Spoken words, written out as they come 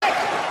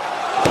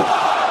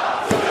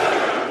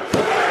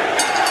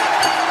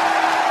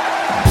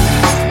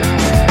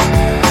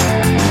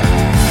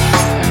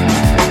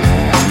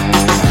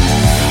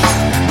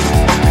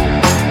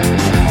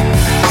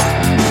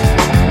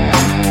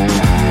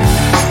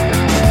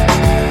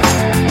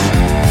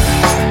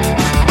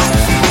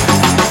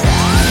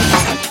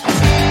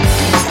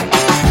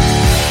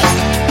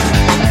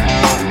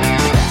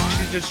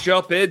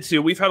jump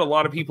into, we've had a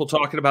lot of people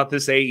talking about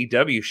this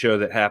AEW show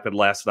that happened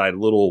last night, a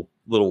little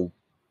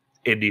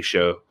indie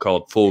show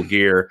called Full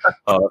Gear.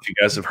 If you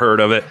guys have heard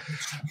of it.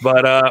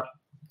 But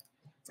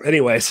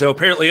anyway, so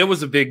apparently it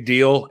was a big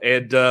deal,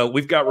 and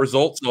we've got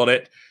results on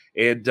it.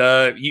 And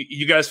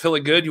you guys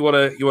feeling good? You want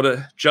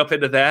to jump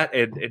into that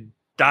and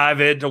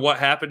dive into what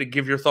happened and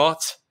give your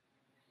thoughts?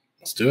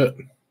 Let's do it.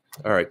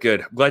 All right,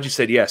 good. I'm glad you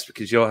said yes,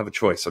 because you don't have a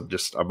choice.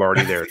 I'm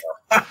already there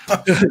now.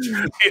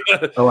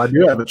 Oh, I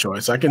do have a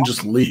choice. I can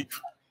just leave.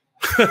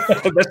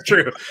 That's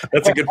true.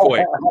 That's a good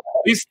point.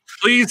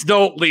 Please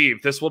don't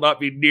leave. This will not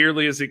be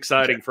nearly as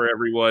exciting for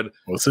everyone.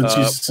 Well, since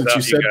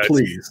you said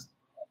please.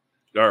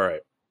 All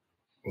right.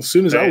 Well, as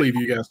soon as I leave,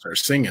 you guys start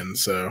singing.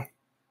 So.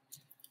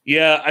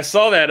 Yeah, I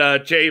saw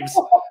that James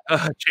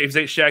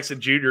H.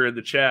 Jackson Jr. in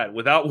the chat.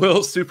 Without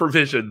Will's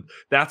supervision,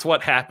 that's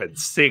what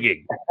happens.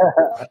 Singing.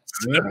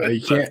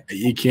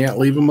 You can't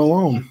leave him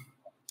alone.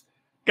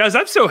 Guys,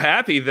 I'm so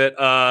happy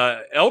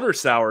that Elder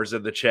Sour's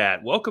in the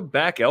chat. Welcome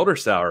back, Elder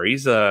Sour.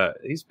 He's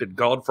been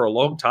gone for a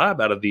long time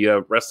out of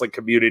the wrestling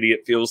community,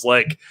 it feels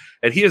like.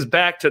 And he is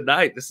back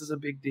tonight. This is a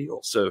big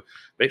deal. So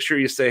make sure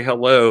you say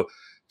hello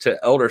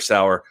to Elder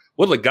Sour.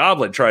 Woodland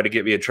Goblin tried to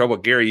get me in trouble.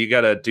 Gary, you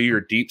got to do your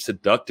deep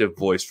seductive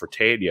voice for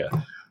Tanya.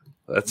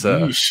 That's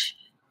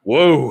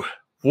whoa.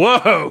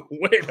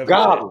 Wait a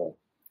Goblin.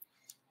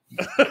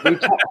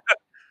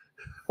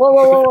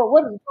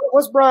 Whoa.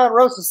 What's Brian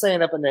Rosa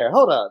saying up in there?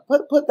 Hold on.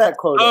 Put that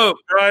quote up.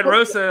 Brian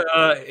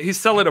Rosa, he's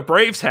selling a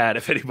Braves hat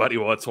if anybody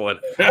wants one.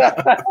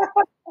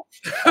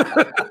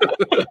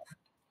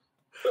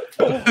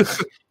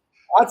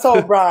 I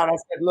told Brian, I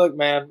said, look,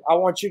 man, I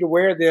want you to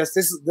wear this.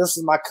 This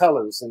is my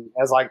colors. And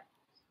as like,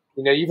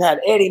 you've had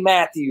Eddie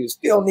Matthews,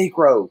 Phil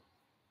Necro,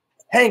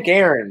 Hank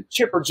Aaron,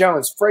 Chipper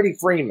Jones, Freddie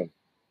Freeman,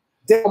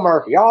 Dale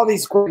Murphy. All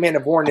these great men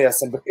have worn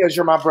this. And because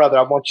you're my brother,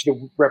 I want you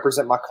to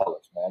represent my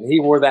colors, man. He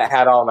wore that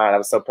hat all night. I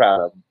was so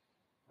proud of him.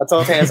 I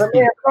told him, I said,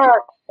 man, Brian.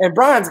 And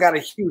Brian's got a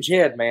huge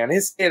head, man.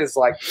 His head is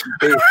like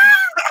big.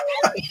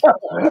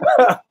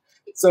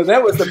 So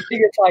that was the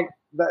biggest, like,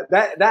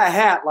 that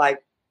hat, like,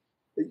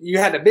 you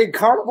had a big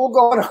carnival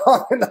going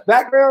on in the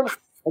background,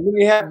 and then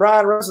you had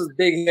Brian Rosa's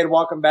big head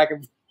walking back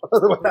and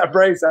forth with that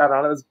brace out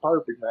on it. It was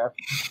perfect, man.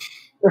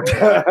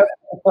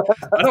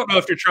 I don't know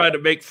if you're trying to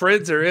make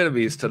friends or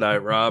enemies tonight,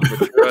 Rob, but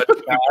you're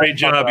doing a great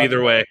job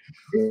either way.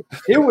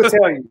 He will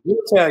tell you.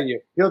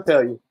 He'll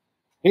tell you.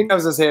 He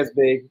knows his head's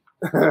big.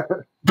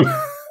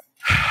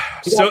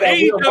 So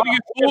AEW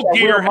Full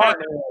Gear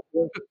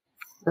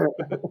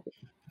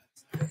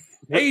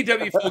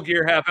AEW Full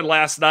Gear happened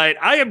last night.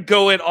 I am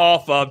going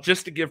off of,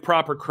 just to give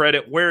proper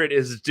credit where it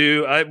is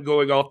due, I'm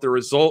going off the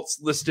results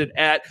listed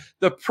at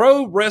the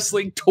Pro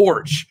Wrestling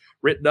Torch,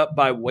 written up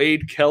by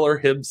Wade Keller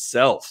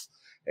himself.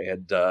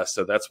 And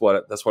so that's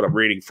what I'm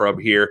reading from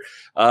here.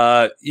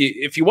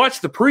 If you watch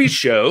the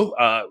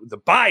pre-show, the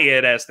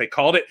buy-in, as they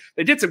called it,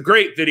 they did some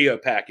great video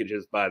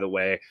packages, by the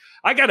way.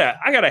 I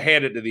gotta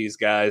hand it to these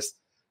guys.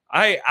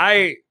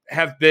 I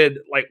have been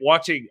like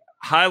watching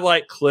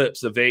highlight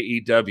clips of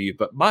AEW,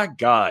 but my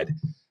God,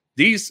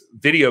 these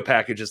video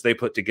packages they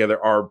put together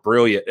are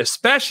brilliant,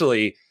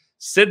 especially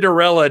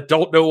Cinderella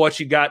Don't Know What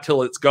You Got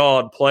Till It's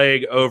Gone,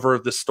 playing over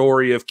the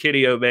story of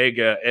Kenny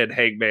Omega and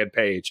Hangman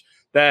Page.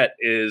 That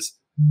is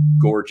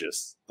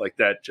gorgeous. Like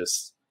that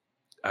just,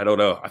 I don't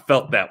know. I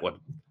felt that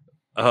one.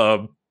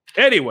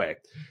 Anyway,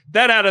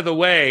 that out of the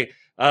way,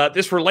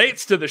 this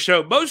relates to the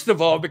show most of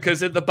all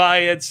because in the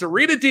buy-in,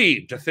 Serena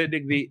Deeb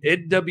defending the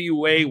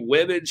NWA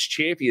Women's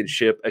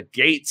Championship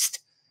against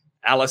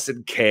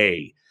Allison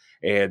Kay.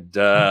 And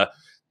the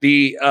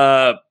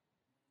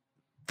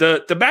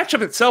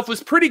matchup itself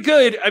was pretty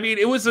good. I mean,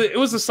 it was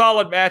a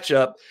solid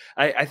matchup.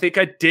 I think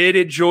I did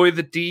enjoy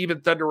the Deeb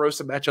and Thunder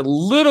Rosa match a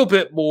little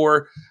bit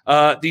more.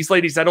 These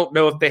ladies, I don't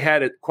know if they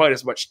had quite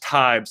as much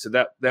time, so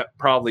that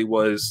probably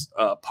was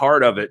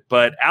part of it.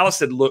 But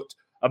Allison looked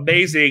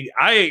amazing.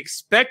 I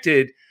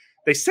expected,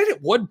 they said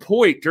at one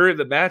point during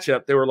the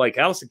matchup, they were like,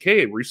 Allison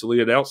Kay recently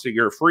announcing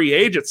your free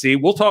agency.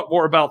 We'll talk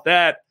more about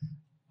that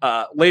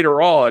later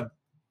on.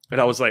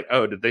 And I was like,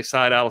 oh, did they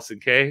sign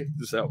Allison Kay?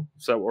 So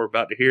what we're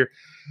about to hear.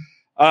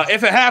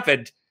 If it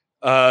happened,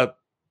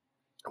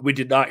 we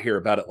did not hear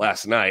about it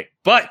last night.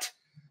 But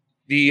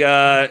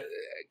the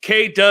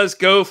Kay does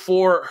go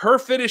for her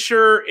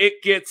finisher.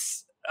 It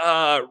gets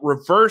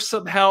reversed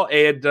somehow,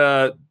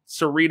 and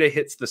Serena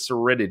hits the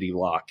Serenity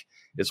Lock,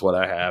 is what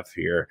I have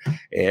here.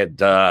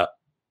 And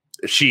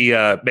she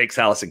makes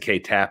Allison Kay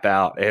tap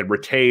out and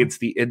retains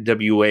the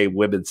NWA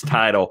Women's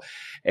title.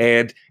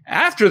 And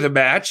after the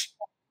match,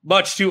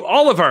 much to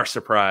all of our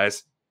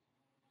surprise,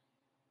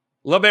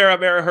 La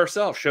Mera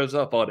herself shows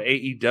up on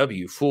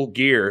AEW Full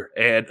Gear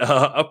and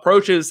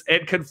approaches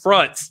and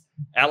confronts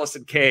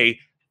Allison Kay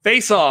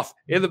face off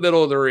in the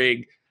middle of the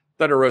ring.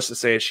 Thunder Rosa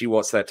saying she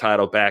wants that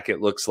title back,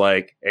 it looks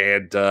like.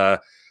 And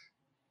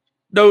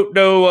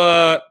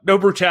no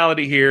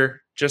brutality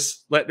here,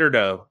 just letting her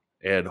know,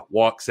 and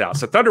walks out.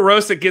 So Thunder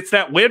Rosa gets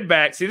that win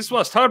back. See, this is what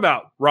I was talking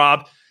about,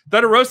 Rob.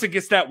 Thunder Rosa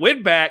gets that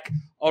win back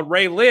on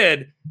Ray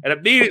Lynn, and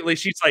immediately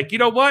she's like, you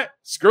know what?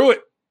 Screw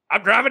it.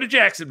 I'm driving to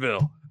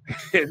Jacksonville.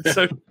 And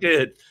so she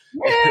did.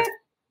 Man,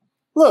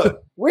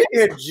 look, we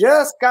had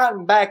just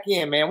gotten back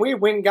in, man. We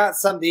went and got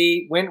something to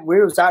eat. We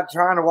was out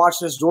trying to watch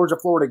this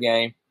Georgia-Florida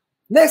game.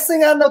 Next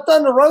thing I know,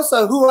 Thunder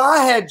Rosa, who I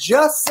had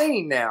just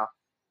seen now,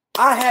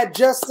 I had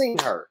just seen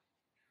her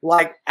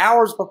like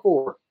hours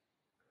before.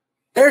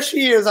 There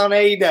she is on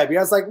AEW. I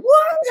was like,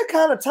 what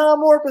kind of time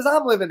warp is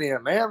I'm living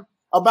in, man?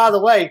 Oh, by the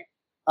way,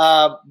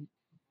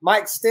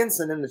 Mike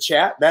Stinson in the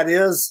chat. That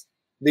is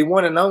the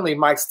one and only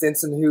Mike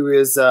Stinson, who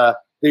is the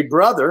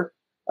brother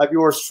of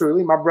yours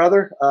truly, my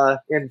brother,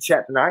 in the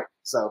chat tonight.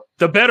 So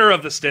the better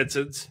of the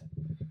Stinsons.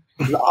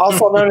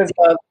 Also known as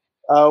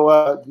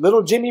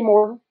Little Jimmy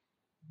Morton.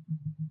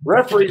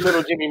 Referee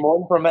Little Jimmy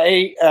Morton from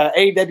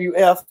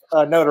AWF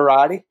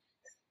notoriety.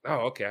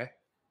 Oh, okay.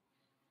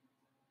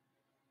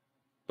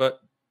 But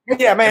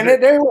yeah, man,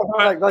 they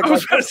were I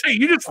was going to say,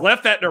 you just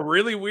left that in a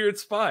really weird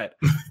spot.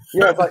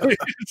 Yeah, it's like,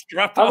 just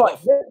dropped I was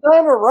off. like,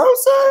 Thunder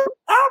Rosa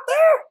out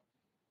there?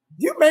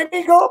 You made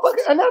me go up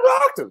another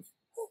octave.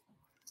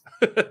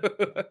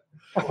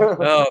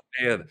 Oh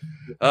man,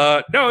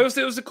 no, it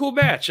was a cool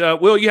match.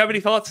 Will, you have any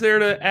thoughts there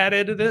to add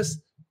into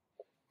this?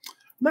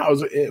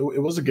 No,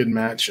 it was a good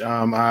match.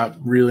 I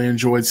really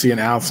enjoyed seeing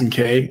Allison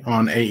Kay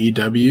on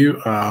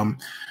AEW.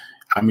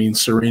 I mean,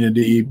 Serena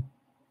D,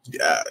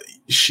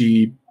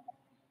 she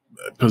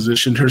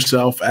positioned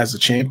herself as a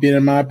champion,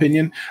 in my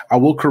opinion. I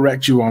will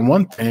correct you on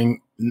one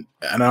thing, and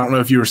I don't know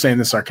if you were saying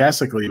this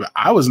sarcastically, but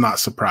I was not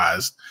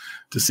surprised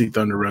to see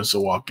Thunder Rosa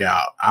walk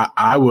out.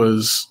 I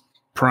was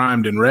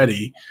primed and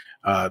ready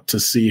to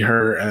see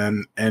her,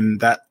 and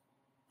that,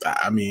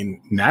 I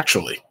mean,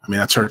 naturally, I mean,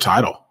 that's her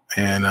title.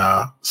 And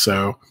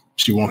so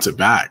she wants it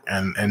back,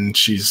 and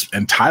she's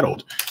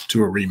entitled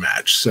to a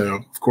rematch. So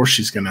of course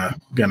she's gonna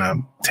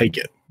take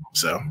it.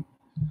 So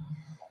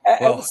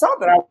it's not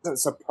that I wasn't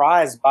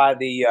surprised by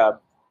the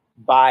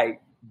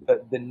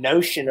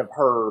notion of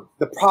her,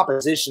 the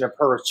proposition of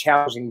her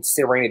challenging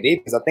Serena D,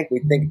 because I think we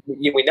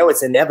know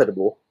it's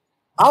inevitable.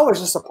 I was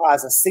just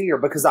surprised to see her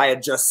because I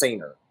had just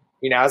seen her.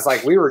 You know, I was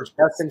like, we were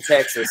just in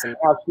Texas, and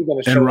how's she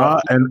going to show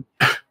up?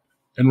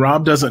 And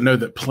Rob doesn't know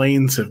that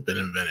planes have been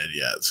invented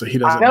yet, so he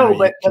doesn't. I know,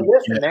 but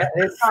listen, man,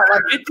 it's not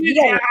like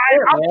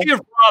I'll give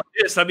Rob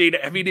this. I mean,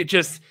 it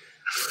just,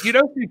 you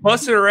know, she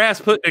busted her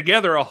ass putting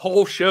together a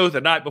whole show the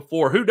night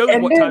before. Who knows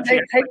and what then time they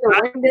take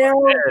the ring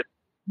down.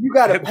 You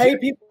got to pay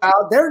people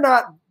out. They're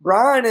not.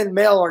 Brian and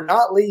Mel are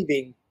not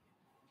leaving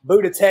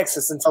Buda,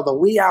 Texas, until the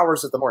wee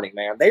hours of the morning.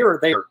 Man, they were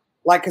there.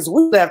 Like, because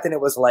we left and it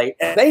was late,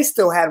 and they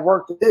still had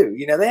work to do.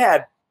 You know, they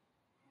had.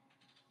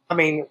 I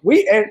mean,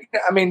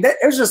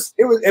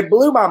 it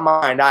blew my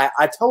mind.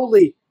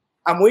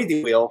 I'm with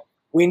you, Will.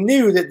 We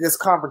knew that this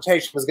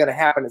confrontation was going to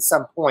happen at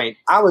some point.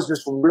 I was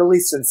just really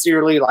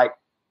sincerely like,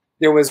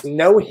 there was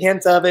no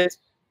hint of it,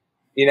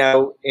 you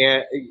know,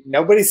 and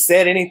nobody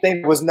said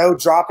anything. There was no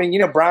dropping.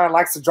 You know, Brian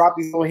likes to drop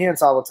these little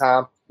hints all the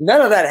time.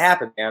 None of that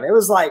happened, man. It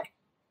was like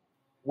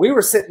we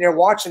were sitting there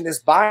watching this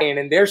buy-in,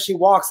 and there she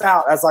walks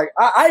out. I was like,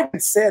 I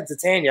even said to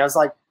Tanya, I was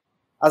like,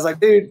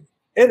 dude,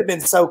 it'd have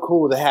been so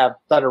cool to have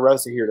Thunder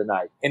Rosa here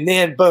tonight. And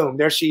then, boom,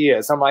 there she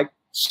is. I'm like,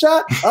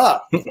 shut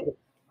up.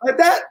 Like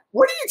that,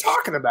 what are you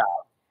talking about?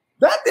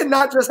 That did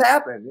not just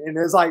happen. And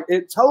it's like,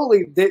 it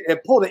totally did.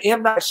 It pulled an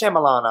M. Night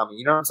Shyamalan on me.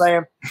 You know what I'm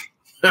saying?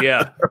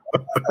 Yeah.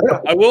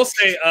 I will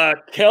say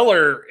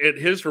Keller, in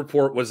his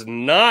report, was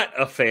not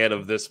a fan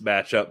of this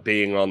matchup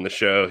being on the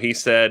show. He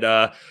said,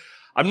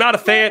 I'm not a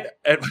fan.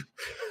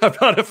 I'm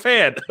not a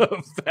fan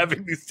of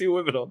having these two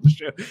women on the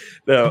show.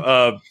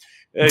 No,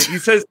 he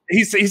says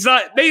he's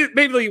not.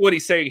 Maybe what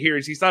he's saying here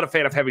is he's not a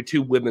fan of having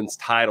two women's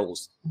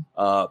titles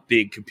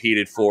being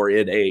competed for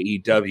in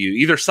AEW.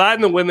 Either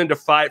sign the women to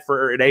fight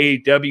for an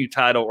AEW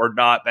title or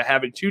not, but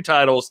having two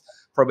titles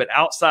from an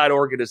outside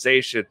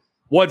organization,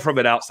 one from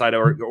an outside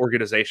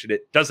organization,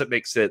 it doesn't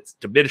make sense.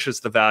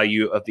 Diminishes the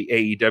value of the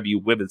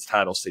AEW women's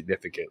title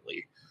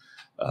significantly.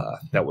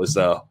 That was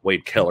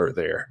Wade Keller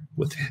there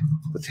with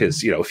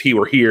his. You know, if he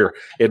were here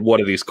in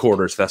one of these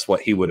corners, that's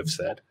what he would have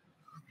said.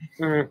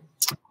 Mm.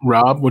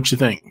 Rob, what you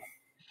think?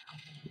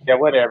 Yeah,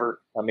 whatever.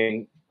 I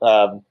mean,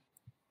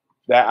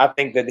 I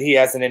think that he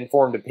has an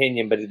informed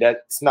opinion, but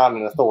it's not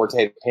an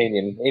authoritative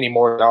opinion any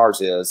more than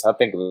ours is. I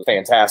think it was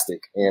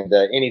fantastic. And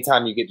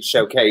anytime you get to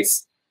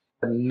showcase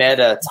the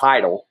meta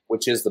title,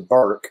 which is the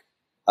Burke,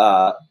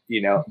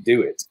 you know,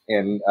 do it.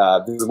 And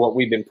this is what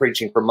we've been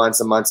preaching for months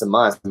and months and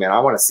months. I mean, I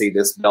want to see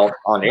this belt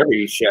on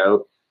every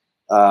show.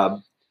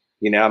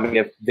 You know, I mean,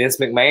 if Vince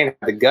McMahon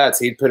had the guts,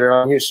 he'd put it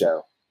on his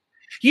show.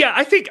 Yeah,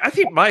 I think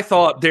my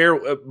thought there,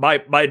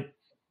 my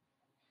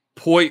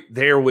point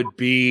there would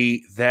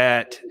be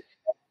that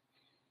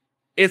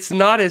it's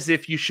not as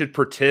if you should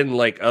pretend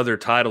like other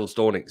titles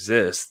don't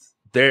exist.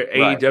 Right.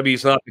 AEW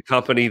is not the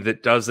company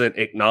that doesn't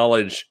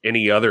acknowledge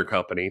any other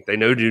company. They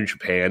know New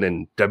Japan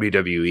and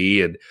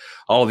WWE and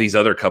all these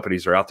other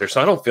companies are out there.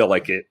 So I don't feel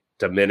like it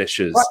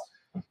diminishes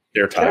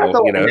their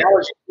title. You know,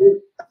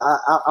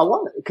 I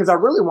want, because I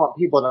really want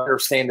people to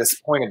understand this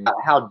point about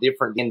how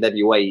different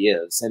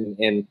NWA is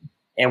and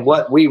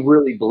what we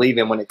really believe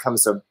in when it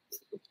comes to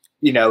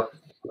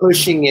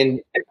pushing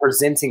in and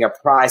presenting a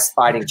prize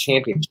fighting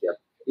championship.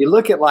 You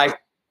look at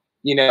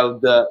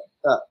the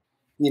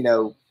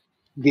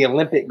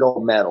Olympic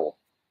gold medal.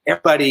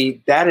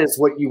 Everybody, that is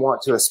what you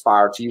want to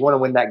aspire to. You want to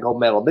win that gold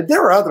medal. But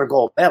there are other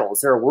gold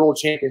medals. There are world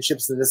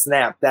championships and this and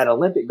that. That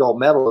Olympic gold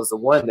medal is the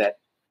one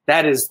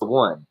that is the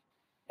one.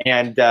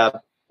 And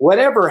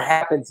whatever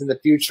happens in the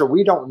future,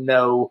 we don't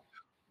know,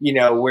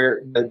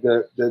 where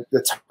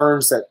the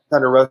turns that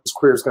Thunder Rosa's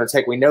career is going to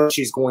take. We know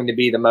she's going to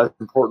be the most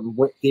important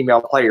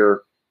female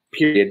player,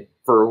 period,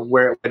 for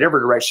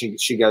whatever direction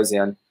she goes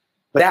in.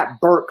 But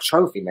that Burke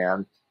trophy,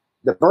 man,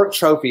 the Burke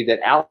trophy that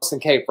Allison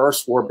Kay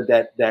first wore, but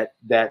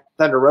that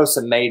Thunder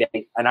Rosa made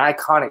an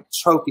iconic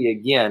trophy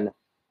again.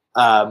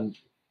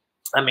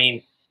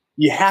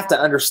 You have to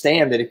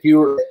understand that if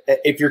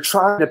you're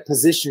trying to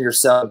position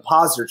yourself and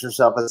posit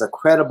yourself as a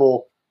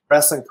credible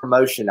wrestling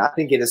promotion, I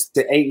think it is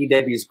to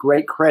AEW's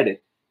great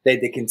credit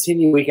that they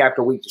continue week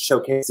after week to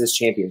showcase this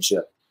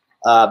championship.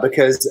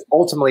 Because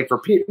ultimately,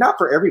 not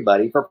for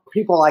everybody, for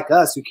people like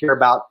us who care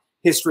about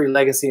history,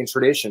 legacy, and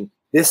tradition,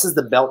 this is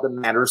the belt that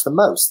matters the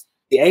most.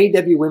 The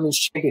AEW Women's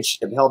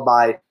Championship held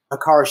by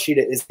Hikaru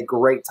Shida is a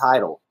great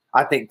title.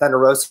 I think Thunder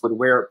Rosa would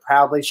wear it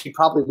proudly. She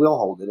probably will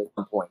hold it at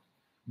some point.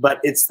 But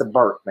it's the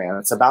Burke, man.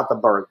 It's about the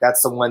Burke.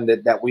 That's the one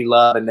that we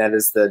love, and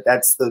that's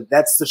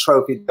the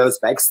trophy that goes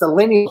back. It's the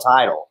lineal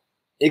title.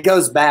 It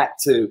goes back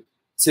to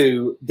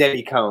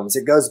Debbie Combs.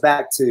 It goes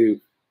back to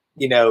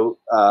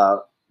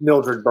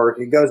Mildred Burke.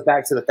 It goes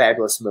back to the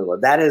Fabulous Moolah.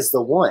 That is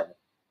the one.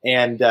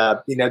 And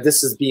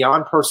this is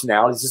beyond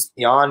personalities. It's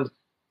beyond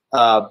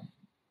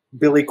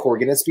Billy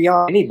Corgan. It's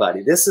beyond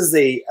anybody. This is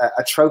a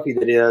trophy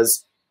that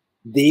is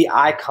the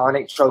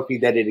iconic trophy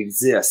that it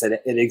exists, and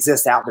it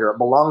exists out there. It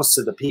belongs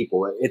to the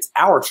people. It's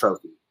our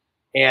trophy,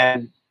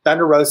 and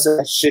Thunder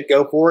Rosa should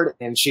go for it,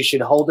 and she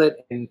should hold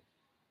it. And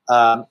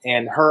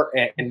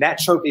that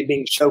trophy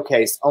being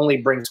showcased only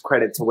brings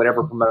credit to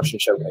whatever promotion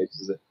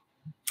showcases it.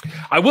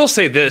 I will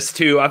say this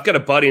too. I've got a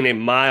buddy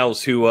named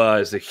Miles who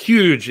is a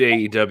huge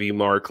AEW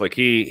mark. Like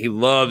he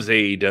loves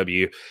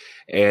AEW,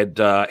 and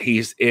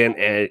he's in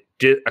a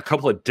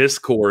couple of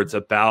discords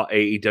about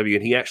AEW.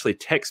 And he actually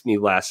texted me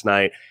last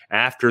night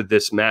after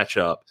this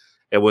matchup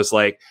and was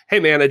like, "Hey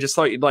man, I just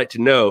thought you'd like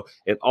to know,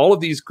 in all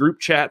of these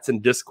group chats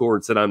and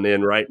discords that I'm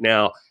in right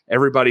now,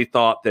 everybody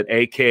thought that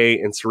AK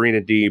and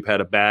Serena Deeb had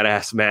a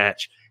badass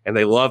match, and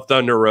they love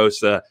Thunder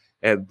Rosa."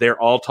 And they're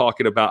all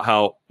talking about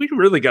how we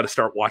really got to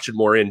start watching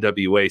more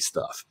NWA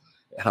stuff.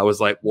 And I was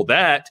like, well,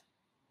 that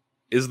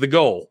is the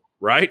goal,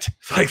 right?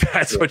 Like,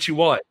 that's what you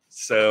want.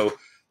 So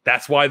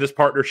that's why this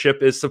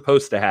partnership is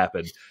supposed to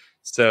happen.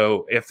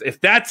 So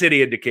if that's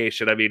any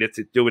indication, I mean, it's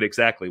doing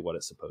exactly what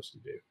it's supposed to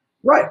do.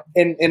 Right.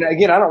 And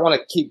again, I don't want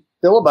to keep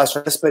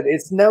filibustering this, but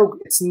it's no,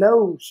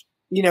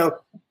 we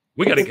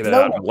got to get it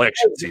out of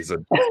election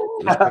season.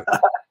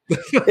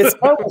 It's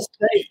no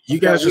mistake. You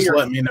guys just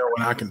let me know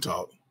when I can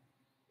talk.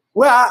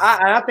 Well,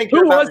 I think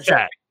who was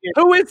that?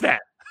 Who is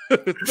that?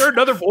 Is there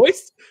another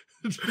voice?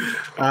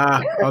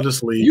 I'll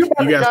just leave. You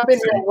guys jump in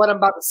here on what I'm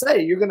about to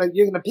say. You're gonna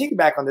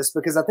piggyback on this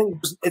because I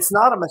think it's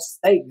not a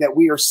mistake that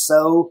we are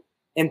so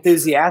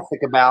enthusiastic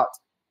about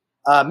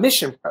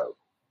Mission Pro,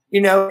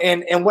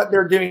 and what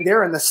they're doing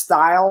there in the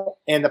style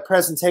and the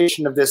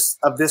presentation of this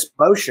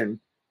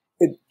motion.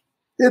 It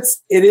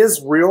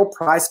is real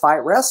prize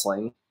fight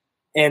wrestling.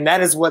 And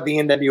that is what the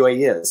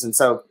NWA is. And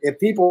so if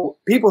people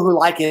who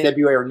like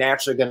NWA are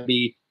naturally going to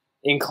be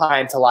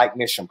inclined to like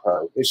Mission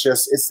Pro. It's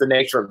the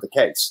nature of the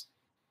case.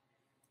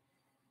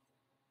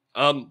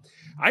 I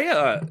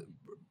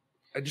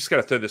just got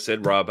to throw this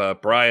in,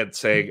 Rob. Brian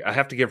saying, I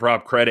have to give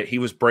Rob credit. He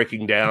was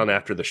breaking down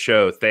after the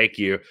show. Thank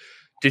you.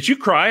 Did you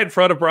cry in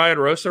front of Brian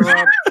Rosa,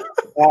 Rob?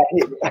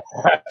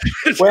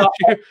 Well,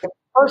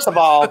 first of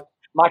all,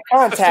 my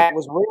contact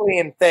was really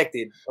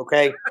infected.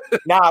 Okay.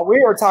 Now we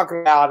were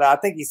talking about, I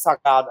think he's talking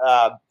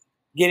about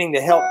getting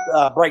to help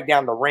break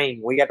down the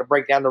ring. We got to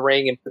break down the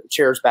ring and put the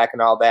chairs back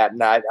and all that.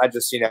 And I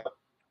just,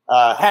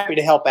 happy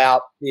to help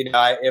out.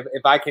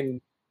 If I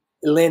can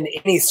lend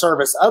any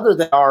service other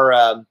than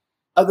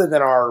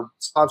our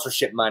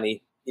sponsorship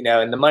money,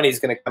 and the money is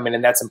going to come in,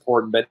 and that's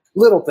important. But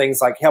little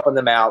things like helping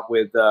them out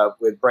with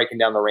breaking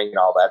down the ring and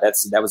all that.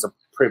 That was a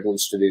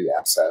privilege to do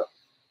that. So,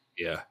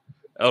 yeah.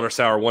 Elder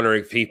Sauer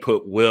wondering if he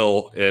put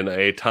Will in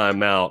a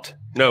timeout.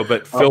 No,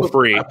 but feel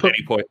free at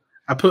any point.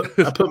 I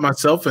put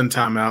myself in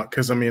timeout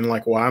because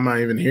why am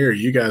I even here?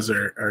 You guys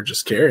are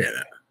just carrying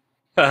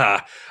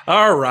it.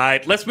 All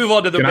right, let's move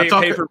on to the main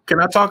paper. Can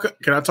I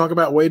talk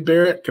about Wade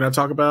Barrett? Can I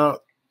talk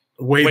about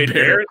Wade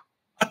Barrett?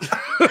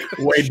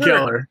 Wade Sure.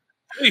 Keller.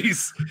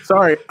 Please.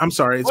 I'm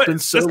sorry. It's been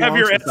so long. Let's have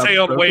your essay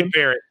on Wade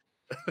Barrett.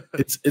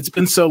 It's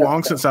been so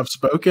long since I've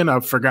spoken.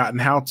 I've forgotten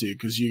how to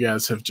because you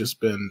guys have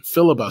just been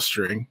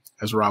filibustering,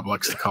 as Rob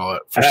likes to call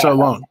it, for so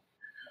long.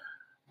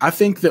 I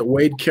think that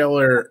Wade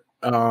Keller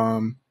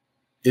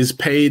is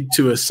paid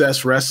to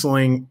assess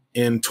wrestling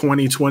in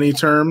 2020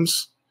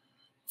 terms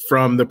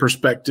from the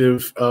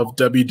perspective of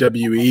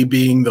WWE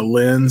being the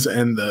lens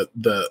and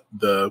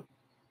the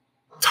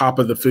top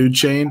of the food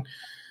chain.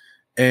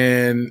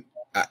 And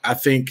I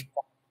think,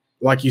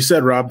 like you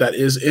said, Rob, that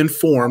is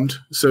informed,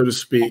 so to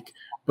speak,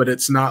 but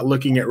it's not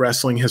looking at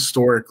wrestling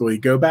historically.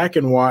 Go back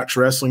and watch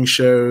wrestling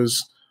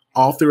shows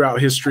all throughout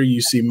history.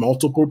 You see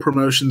multiple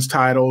promotions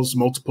titles,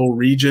 multiple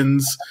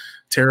regions,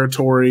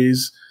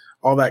 territories,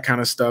 all that kind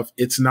of stuff.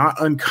 It's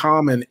not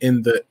uncommon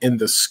in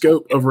the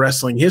scope of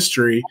wrestling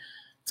history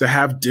to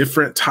have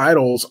different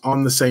titles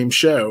on the same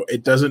show.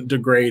 It doesn't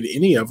degrade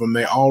any of them.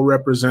 They all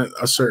represent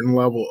a certain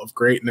level of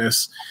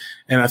greatness.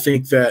 And I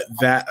think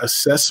that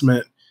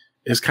assessment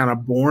is kind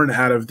of born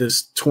out of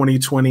this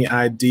 2020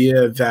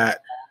 idea that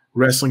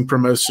wrestling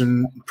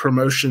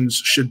promotions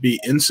should be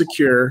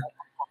insecure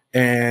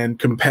and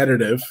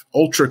competitive,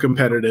 ultra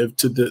competitive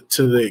to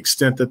the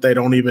extent that they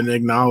don't even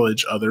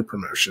acknowledge other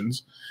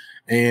promotions.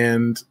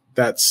 And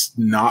that's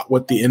not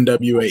what the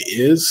NWA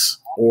is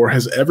or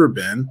has ever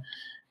been.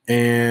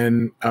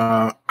 And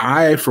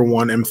I, for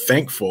one, am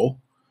thankful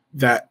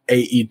that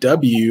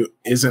AEW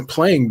isn't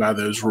playing by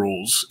those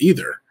rules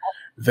either,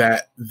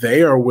 that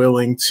they are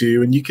willing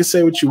to, and you can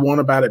say what you want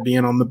about it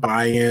being on the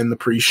buy-in, the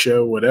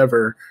pre-show,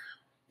 whatever.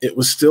 It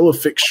was still a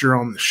fixture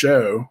on the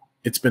show.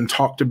 It's been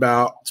talked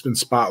about. It's been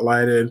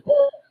spotlighted.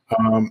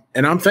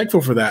 And I'm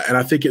thankful for that. And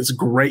I think it's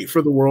great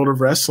for the world of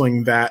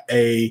wrestling that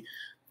a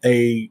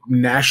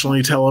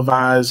nationally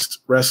televised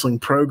wrestling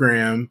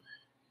program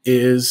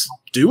is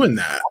doing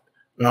that.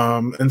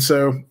 And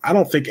so I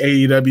don't think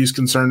AEW is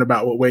concerned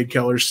about what Wade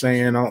Keller's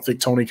saying. I don't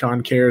think Tony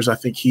Khan cares. I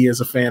think he is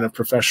a fan of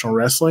professional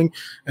wrestling,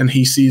 and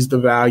he sees the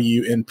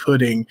value in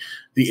putting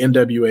the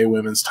NWA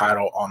women's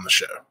title on the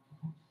show.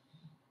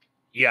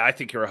 Yeah, I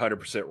think you're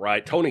 100%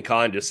 right. Tony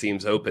Khan just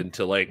seems open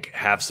to like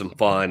have some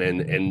fun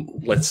and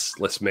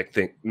let's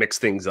mix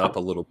things up a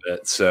little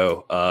bit.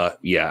 So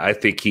yeah, I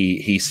think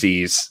he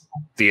sees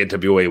the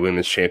NWA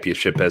Women's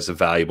Championship as a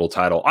valuable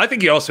title. I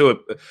think he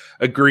also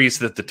agrees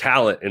that the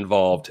talent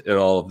involved in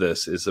all of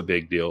this is a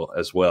big deal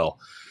as well.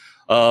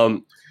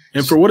 And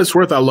for what it's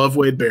worth, I love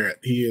Wade Barrett.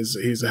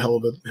 He's a hell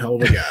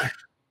of a guy.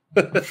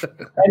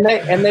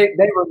 and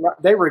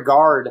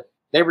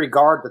they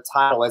regard the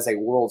title as a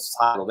world's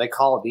title. They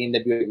call it the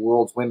NWA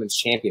World's Women's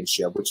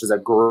Championship, which is a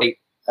great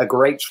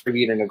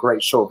tribute and a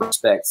great show of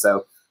respect.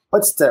 So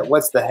what's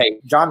the hey,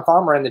 John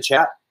Farmer in the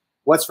chat?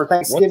 What's for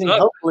Thanksgiving?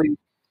 Hopefully,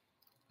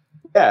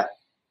 yeah.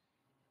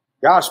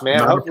 Gosh,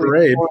 man,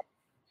 hopefully,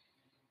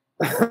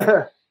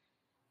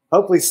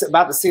 hopefully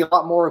about to see a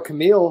lot more of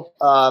Camille.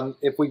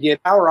 If we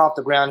get Power off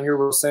the ground here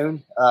real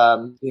soon,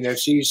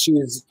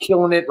 she's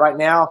killing it right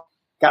now.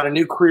 Got a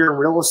new career in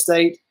real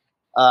estate.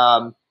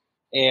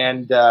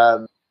 And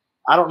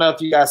I don't know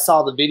if you guys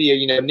saw the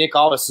video. Nick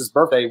Aldis's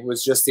birthday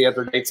was just the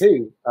other day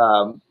too,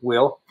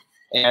 Will.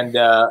 And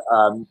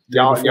y'all,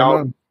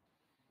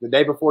 the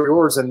day before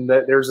yours, and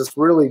there's this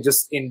really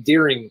just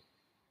endearing,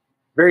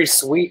 very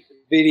sweet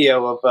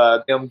video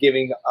of them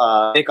giving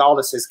Nick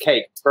Aldis his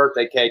cake, his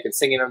birthday cake, and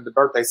singing him the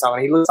birthday song.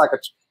 And he looks like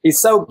he's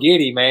so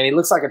giddy, man. He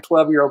looks like a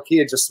 12-year-old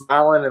kid just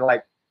smiling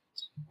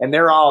and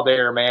they're all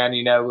there, man.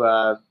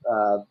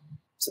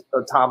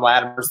 Tom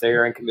Latimer's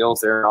there and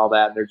Camille's there and all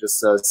that. And they're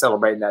just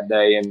celebrating that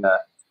day, and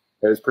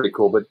it was pretty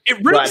cool. But it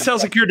really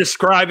sounds like you're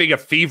describing a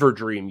fever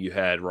dream you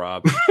had,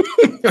 Rob.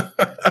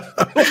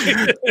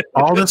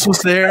 Aldis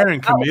was there,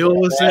 and Camille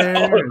was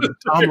there, and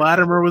Tom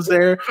Latimer was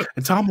there,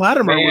 and Tom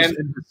Latimer was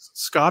in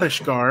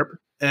Scottish garb.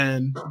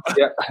 And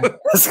yeah.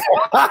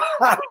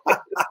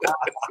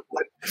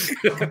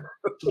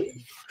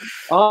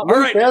 Ruth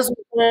Thez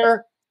was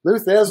there.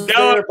 Ruth Thez was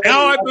there.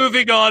 Now I'm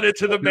moving on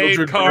into the main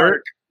Mildred card.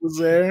 Burke was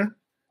there.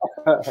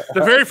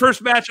 The very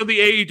first match on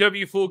the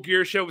AEW Full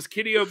Gear show was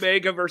Kenny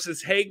Omega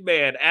versus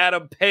Hangman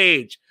Adam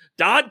Page.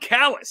 Don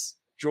Callis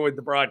joined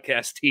the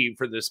broadcast team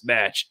for this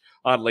match,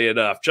 oddly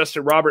enough.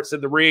 Justin Roberts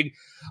in the ring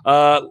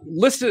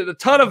listed a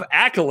ton of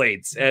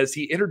accolades as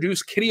he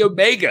introduced Kenny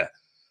Omega.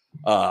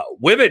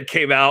 Women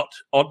came out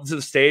onto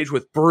the stage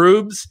with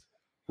brooms.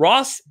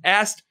 Ross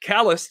asked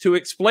Callis to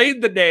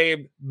explain the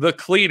name The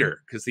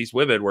Cleaner, because these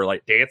women were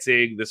like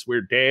dancing this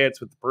weird dance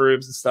with the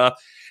brooms and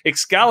stuff.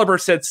 Excalibur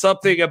said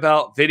something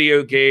about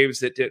video games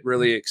that didn't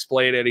really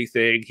explain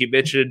anything. He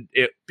mentioned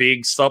it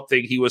being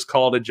something he was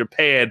called in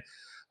Japan.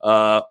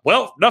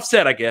 Well, enough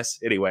said, I guess.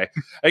 Anyway,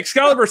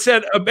 Excalibur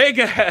said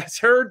Omega has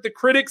heard the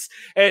critics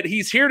and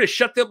he's here to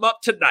shut them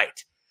up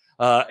tonight.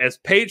 As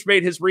Page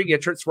made his ring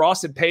entrance,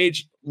 Ross said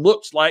Page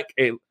looked like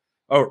a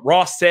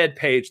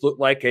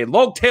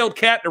long-tailed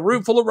cat in a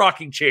room full of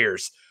rocking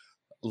chairs.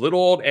 Little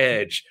old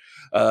Edge.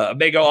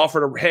 Omega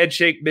offered a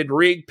handshake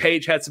mid-ring.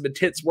 Page had some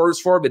intense words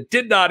for him and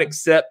did not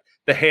accept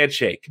the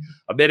handshake.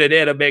 A minute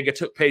in, Omega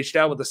took Page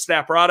down with a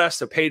snap rana,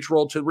 so Page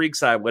rolled to the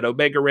ringside. When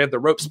Omega ran the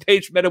ropes,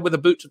 Page met him with a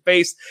boot to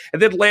face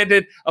and then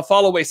landed a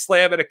follow-away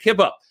slam and a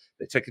kip-up.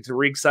 They took it to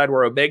ringside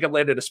where Omega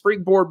landed a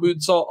springboard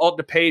moonsault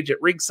onto Page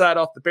at ringside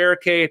off the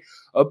barricade.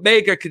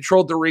 Omega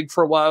controlled the ring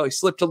for a while. He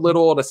slipped a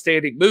little on a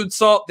standing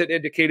moonsault that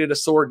indicated a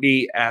sore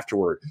knee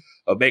afterward.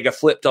 Omega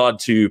flipped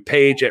onto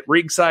Page at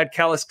ringside.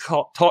 Callis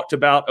talked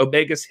about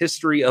Omega's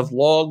history of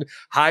long,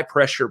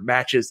 high-pressure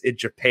matches in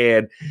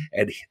Japan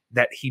and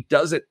that he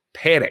doesn't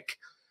panic.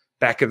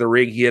 Back in the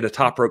ring, he had a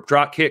top rope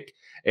drop kick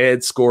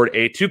and scored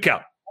a 2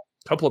 count.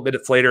 A couple of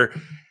minutes later,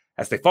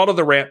 as they fought on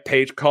the ramp,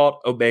 Page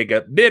caught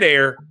Omega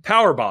midair,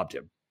 powerbombed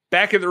him.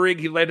 Back in the ring,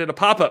 he landed a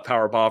pop-up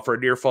powerbomb for a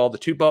near fall. The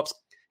 2 bumps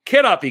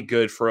cannot be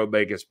good for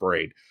Omega's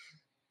brain.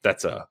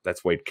 That's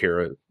Wade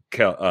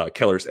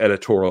Keller's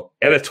editorial.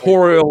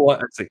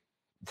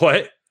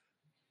 What?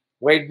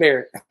 Wade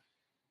Barrett.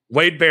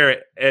 Wade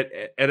Barrett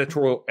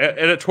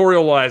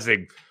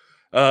editorializing.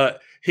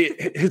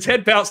 His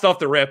head bounced off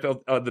the ramp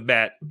on the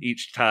mat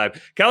each time.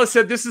 Callis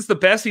said this is the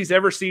best he's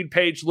ever seen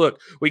Page look.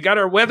 We got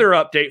our weather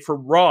update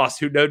from Ross,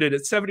 who noted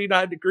it's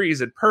 79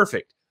 degrees and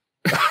perfect.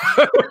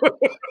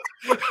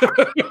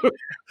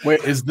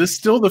 Wait, is this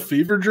still the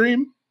fever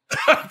dream?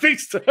 I think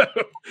so.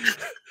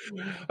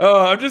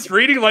 I'm just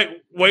reading like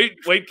Wade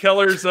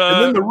Keller's.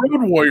 And then the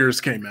Road Warriors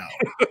came out.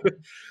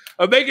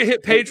 Omega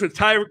hit Page with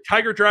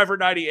Tiger Driver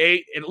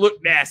 98, and it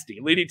looked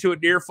nasty, leading to a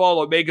near fall.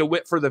 Omega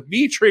went for the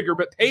V trigger,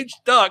 but Page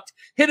ducked,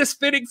 hit a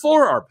spinning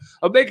forearm.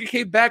 Omega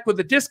came back with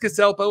a discus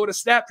elbow and a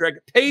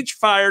snapdragon. Page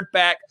fired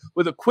back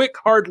with a quick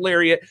hard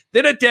lariat,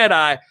 then a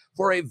deadeye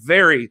for a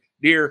very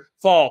near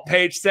fall.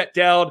 Page sat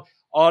down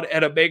on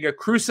an Omega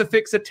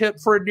crucifix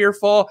attempt for a near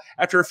fall.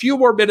 After a few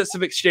more minutes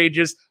of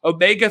exchanges,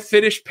 Omega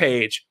finished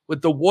Page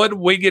with the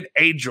one-winged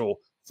angel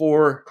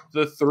for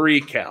the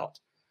 3 count.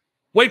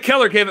 Wade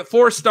Keller gave it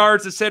 4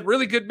 stars and said,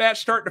 really good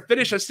match starting to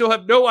finish. I still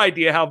have no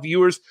idea how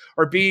viewers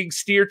are being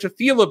steered to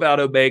feel about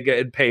Omega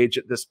and Page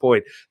at this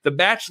point. The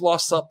match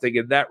lost something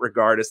in that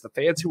regard, as the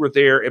fans who were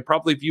there and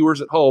probably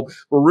viewers at home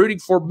were rooting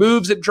for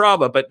moves and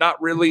drama, but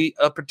not really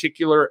a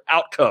particular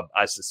outcome,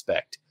 I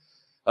suspect.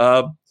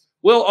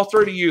 Will, I'll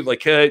throw to you.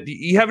 Like, do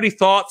you have any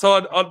thoughts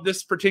on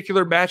this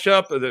particular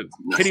matchup, the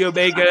Kenny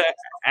Omega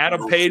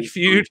Adam Page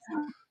feud,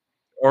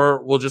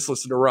 or we'll just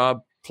listen to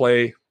Rob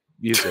play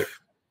music?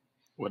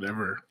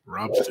 Whatever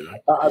Rob's doing.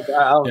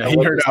 Yeah,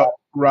 he heard out.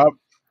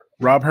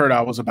 Rob heard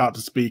I was about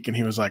to speak, and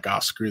he was like, "Oh,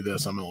 screw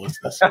this! I'm going to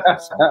listen to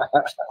this."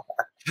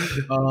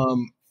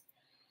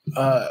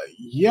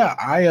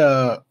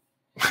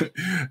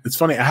 It's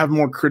funny. I have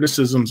more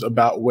criticisms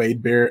about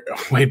Wade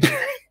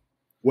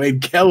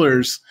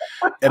Keller's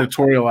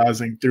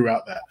editorializing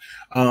throughout that,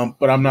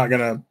 but I'm not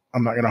gonna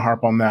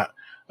harp on that.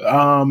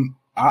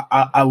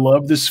 I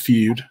love this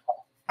feud.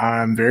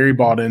 I'm very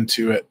bought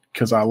into it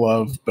because I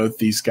love both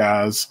these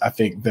guys. I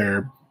think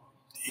they're,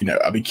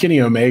 Kenny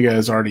Omega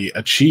has already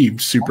achieved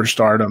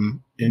superstardom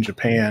in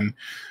Japan.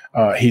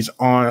 He's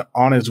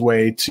on his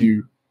way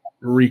to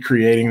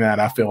recreating that,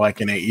 I feel like,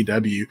 in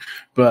AEW.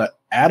 But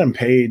Adam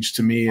Page,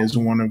 to me, is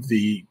one of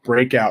the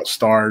breakout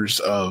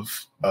stars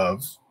of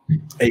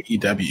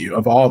AEW,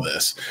 of all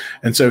this.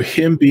 And so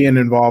him being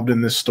involved in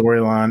this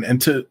storyline,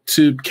 and to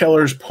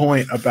Keller's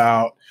point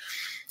about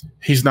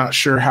he's not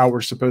sure how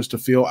we're supposed to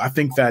feel, I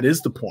think that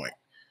is the point.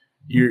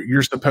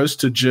 You're supposed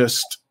to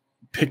just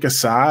pick a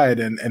side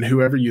and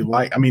whoever you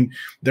like. I mean,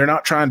 they're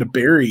not trying to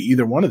bury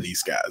either one of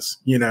these guys.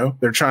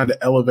 They're trying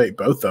to elevate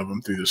both of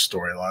them through the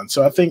storyline.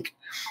 So I think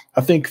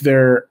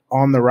they're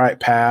on the right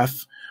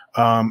path.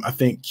 I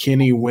think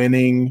Kenny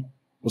winning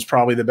was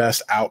probably the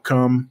best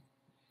outcome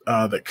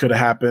that could have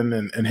happened,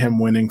 and him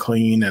winning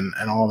clean and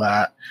all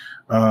that.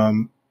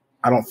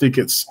 I don't think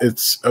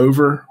it's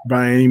over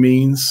by any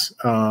means.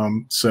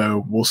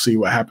 So we'll see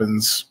what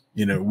happens,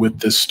 with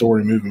this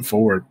story moving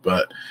forward.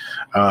 But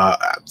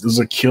it was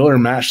a killer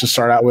match to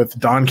start out with.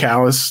 Don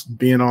Callis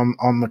being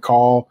on the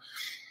call.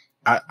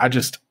 I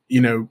just,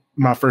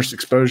 my first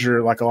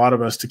exposure, like a lot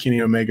of us, to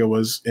Kenny Omega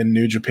was in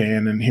New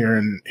Japan, and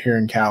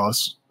hearing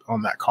Callis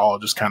on that call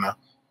just kind of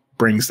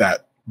brings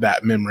that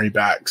memory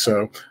back.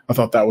 So I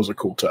thought that was a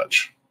cool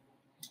touch.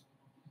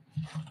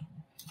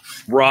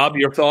 Rob,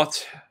 your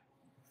thoughts?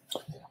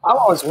 I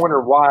always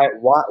wonder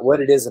what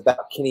it is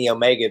about Kenny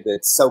Omega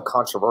that's so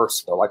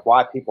controversial. Like,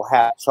 why people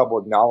have trouble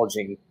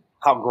acknowledging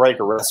how great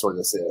a wrestler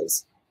this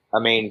is. I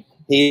mean,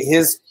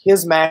 his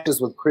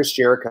matches with Chris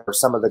Jericho are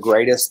some of the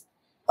greatest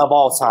of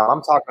all time.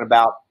 I'm talking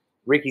about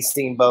Ricky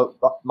Steamboat,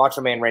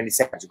 Macho Man Randy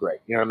Savage, great.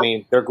 You know what I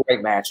mean? They're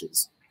great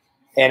matches.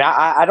 And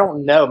I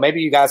don't know.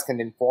 Maybe you guys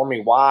can inform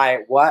me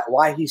why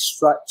he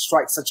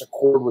strikes such a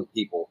chord with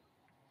people.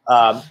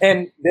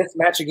 And this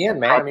match again,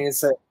 man. I mean,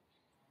 it's a.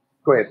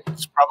 Go ahead.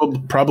 It's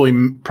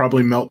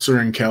probably Meltzer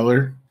and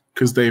Keller,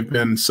 because they've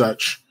been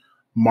such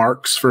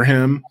marks for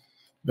him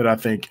that I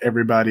think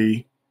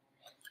everybody.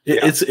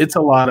 It's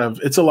a lot of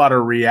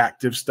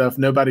reactive stuff.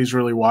 Nobody's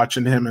really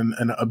watching him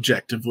and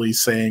objectively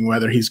saying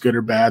whether he's good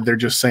or bad. They're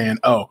just saying,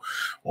 oh,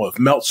 well, if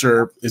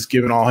Meltzer is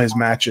giving all his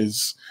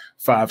matches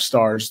 5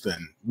 stars,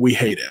 then we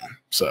hate him.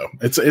 So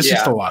it's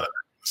just a lot of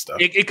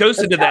stuff. It goes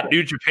into that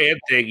New Japan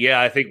thing.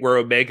 Yeah, I think where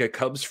Omega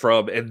comes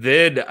from. And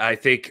then I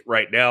think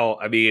right now,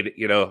 I mean,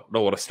 don't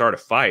want to start a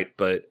fight,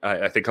 but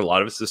I think a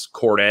lot of us as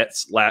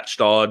Cornettes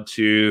latched on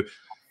to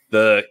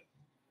the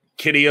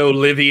Kenny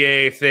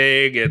Olivier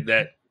thing, and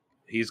that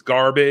he's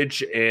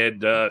garbage.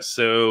 And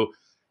so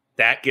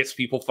that gets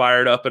people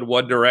fired up in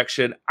one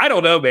direction. I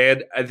don't know,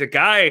 man. The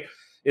guy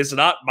is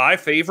not my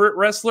favorite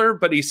wrestler,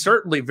 but he's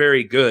certainly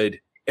very good.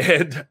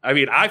 And I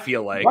mean, I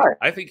feel like,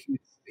 I think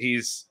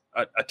he's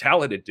a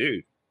talented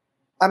dude.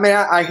 I mean,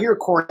 I hear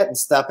Cornette and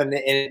stuff, and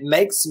it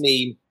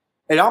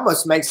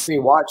almost makes me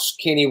watch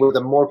Kenny with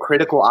a more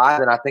critical eye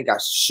than I think I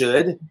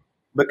should,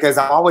 because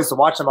I'm always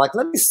watching. I'm like,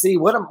 let me see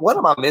what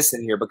am I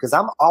missing here, because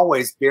I'm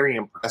always very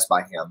impressed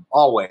by him.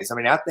 Always. I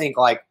mean, I think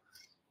like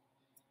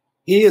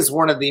he is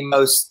one of the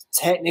most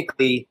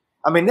technically.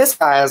 I mean, this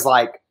guy is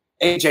like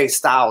AJ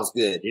Styles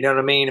good. You know what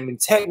I mean? I mean,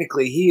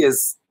 technically, he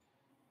is.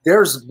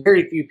 There's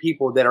very few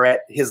people that are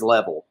at his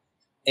level.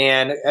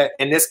 And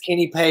this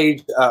Hangman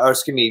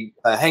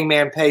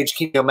Page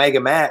Kenny Omega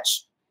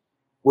match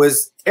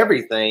was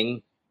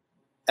everything.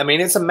 I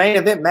mean, it's a main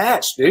event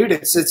match, dude.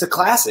 It's a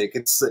classic.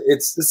 This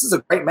is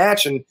a great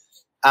match, and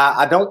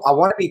I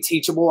want to be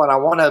teachable, and I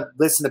want to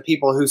listen to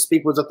people who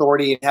speak with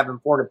authority and have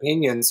informed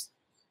opinions,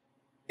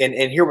 and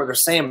hear what they're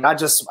saying.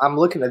 But I'm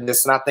looking at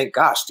this and I think,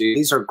 gosh, dude,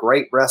 these are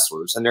great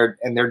wrestlers, and they're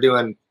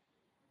doing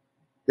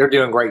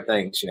great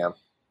things, you know.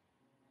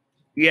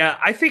 Yeah,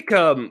 I think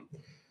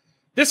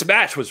this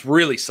match was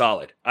really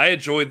solid. I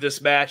enjoyed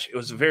this match. It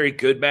was a very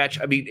good match.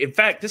 I mean, in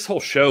fact, this whole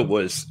show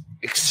was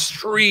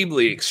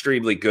extremely,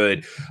 extremely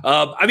good.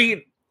 I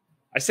mean,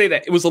 I say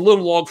that it was a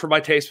little long for my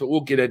taste, but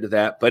we'll get into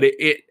that. But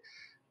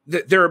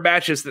there are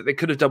matches that they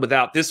could have done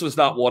without. This was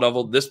not one of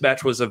them. This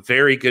match was a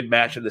very good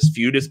match, and this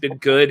feud has been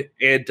good.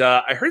 And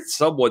I heard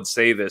someone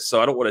say this,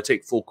 so I don't want to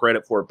take full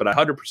credit for it, but I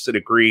 100%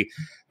 agree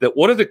that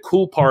one of the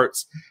cool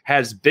parts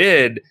has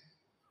been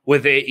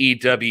with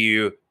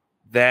AEW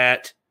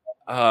that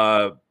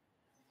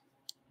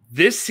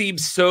this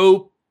seems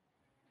so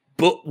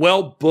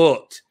well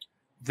booked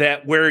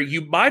that where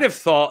you might have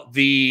thought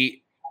the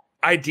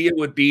idea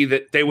would be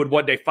that they would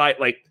one day fight.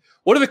 Like,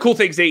 one of the cool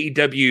things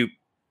AEW,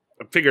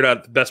 I figured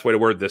out the best way to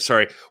word this,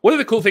 sorry. One of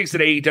the cool things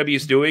that AEW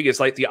is doing is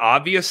like the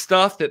obvious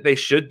stuff that they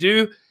should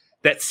do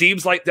that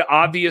seems like the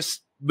obvious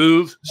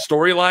move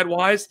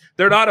storyline-wise.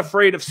 They're not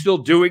afraid of still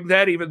doing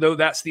that, even though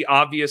that's the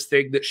obvious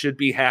thing that should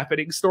be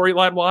happening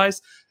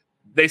storyline-wise.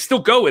 They still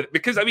go with it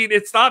because, I mean,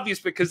 it's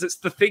obvious because it's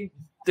the thing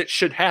that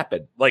should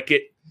happen. Like,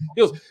 it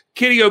feels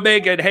Kenny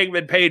Omega and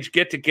Hangman Page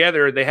get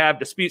together and they have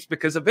disputes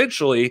because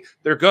eventually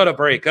they're going to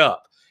break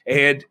up.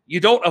 And you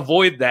don't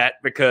avoid that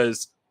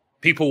because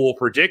people will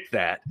predict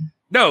that.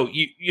 No,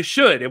 you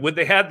should. And when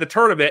they had the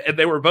tournament and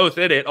they were both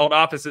in it on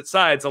opposite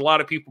sides, a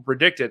lot of people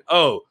predicted,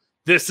 oh,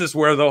 this is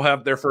where they'll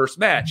have their first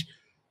match.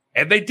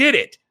 And they did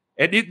it.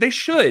 And they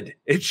should.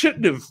 It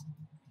shouldn't have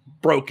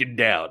broken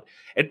down.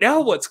 And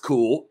now what's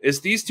cool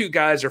is these two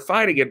guys are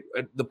fighting. And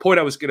the point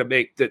I was going to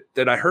make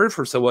that I heard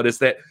from someone is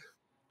that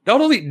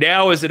not only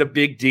now is it a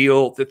big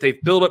deal that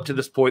they've built up to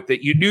this point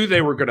that you knew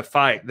they were going to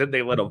fight, then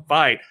they let them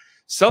fight.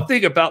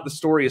 Something about the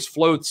story has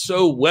flowed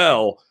so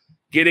well,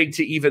 getting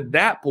to even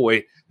that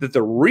point, that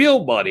the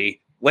real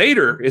money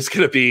later is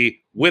going to be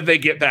when they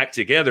get back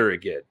together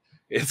again.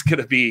 It's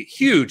going to be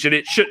huge, and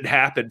it shouldn't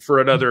happen for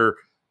another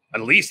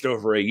at least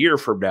over a year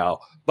from now.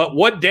 But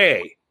one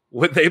day,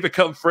 when they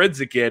become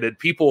friends again and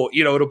people,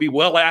 it'll be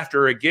well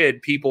after again,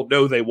 people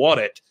know they want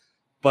it.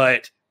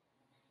 But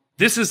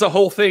this is the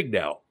whole thing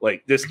now,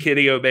 like this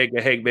Kenny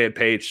Omega Hangman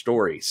Page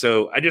story.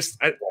 So I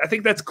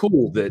think that's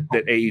cool that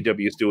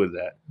AEW is doing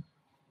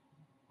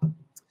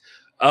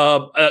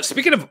that.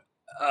 Speaking of,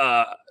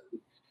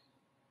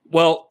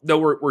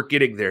 we're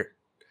getting there.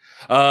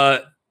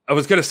 I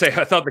was going to say,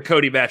 I thought the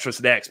Cody match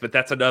was next, but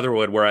that's another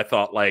one where I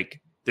thought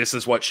like, this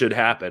is what should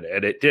happen.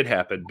 And it did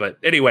happen. But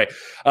anyway,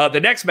 the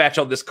next match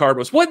on this card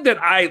was one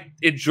that I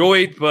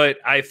enjoyed, but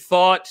I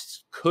thought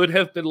could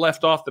have been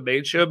left off the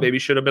main show. Maybe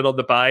should have been on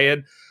the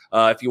buy-in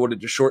if you wanted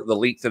to shorten the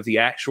length of the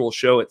actual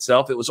show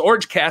itself. It was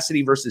Orange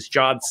Cassidy versus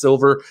John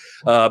Silver.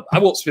 I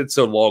won't spend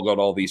so long on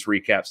all these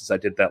recaps as I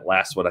did that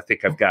last one. I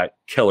think I've got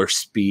killer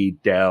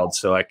speed down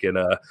so I can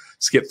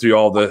skip through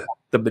all the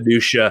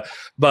minutia.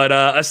 But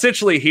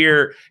essentially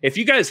here, if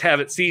you guys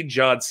haven't seen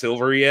John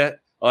Silver yet,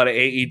 on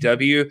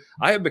AEW,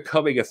 I am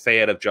becoming a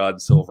fan of John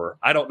Silver.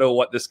 I don't know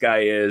what this guy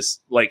is.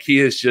 Like,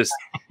 he's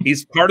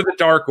part of the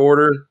Dark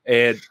Order,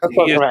 and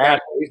he's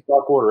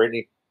Dark Order, isn't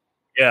he?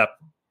 Yeah,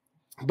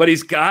 but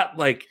he's got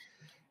like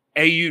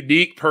a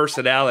unique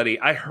personality.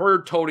 I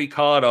heard Tony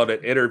Khan on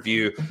an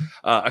interview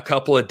a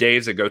couple of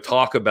days ago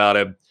talk about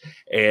him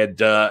and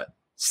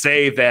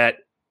say that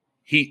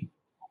he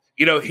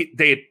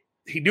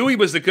knew he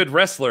was a good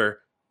wrestler.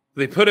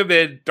 They put him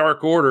in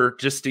Dark Order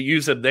just to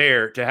use him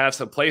there to have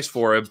some place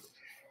for him.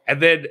 And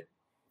then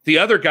the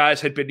other guys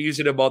had been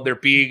using him on their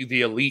Being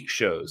the Elite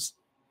shows.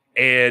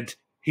 And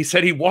he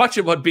said he watched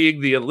him on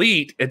Being the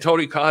Elite. And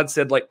Tony Khan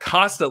said, like,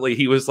 constantly,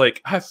 he was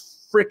like, I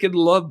freaking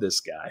love this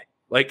guy.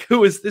 Like,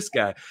 who is this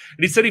guy? And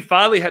he said he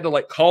finally had to,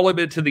 like, call him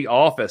into the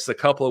office a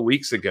couple of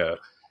weeks ago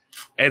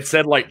and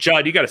said, like,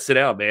 John, you got to sit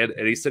down, man.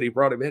 And he said he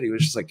brought him in. He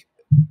was just like,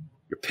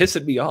 you're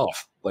pissing me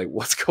off. Like,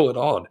 what's going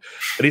on?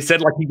 And he said,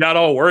 like, he got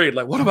all worried.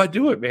 Like, what am I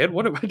doing, man?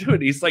 What am I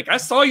doing? He's like, I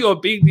saw you on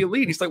Being the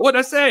Elite. He's like, what'd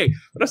I say?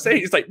 What'd I say?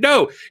 He's like,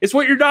 no, it's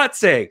what you're not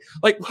saying.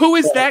 Like, who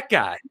is that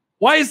guy?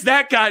 Why is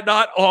that guy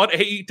not on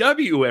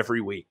AEW every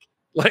week?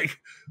 Like,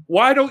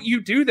 why don't you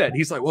do that? And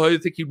he's like, well, I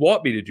didn't think you'd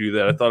want me to do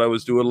that. I thought I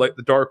was doing like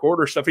the Dark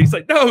Order stuff. And he's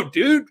like, no,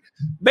 dude,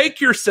 make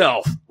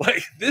yourself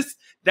like this.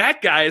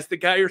 That guy is the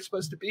guy you're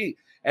supposed to be.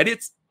 And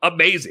it's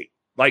amazing.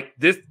 Like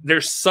this,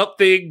 there's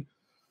something,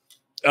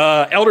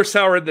 Elder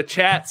Sauer in the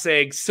chat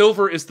saying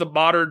Silver is the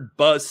modern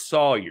Buzz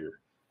Sawyer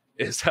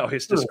is how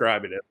he's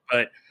describing it.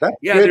 But that's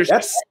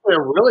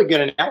a really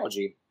good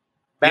analogy.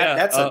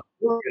 That's a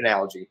really good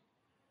analogy.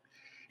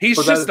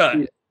 He's just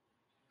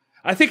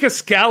I think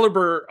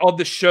Excalibur on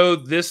the show,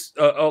 this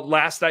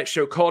last night's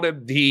show, called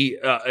him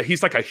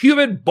he's like a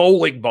human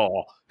bowling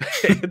ball.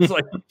 It's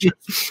like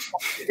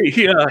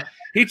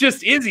he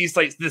just is. He's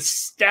like this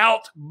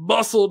stout,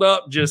 muscled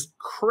up, just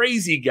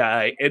crazy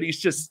guy, and he's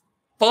just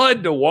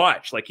fun to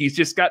watch. Like he's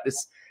just got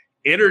this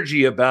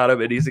energy about him,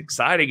 and he's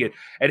exciting.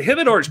 And him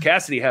and Orange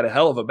Cassidy had a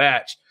hell of a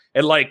match.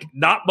 And like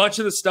not much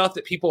of the stuff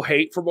that people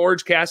hate from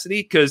Orange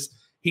Cassidy, because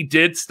he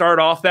did start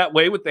off that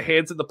way with the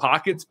hands in the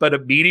pockets, but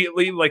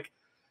immediately like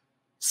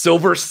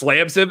Silver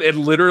slams him and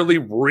literally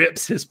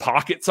rips his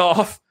pockets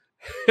off.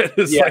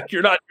 It's like,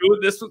 you're not doing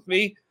this with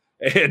me.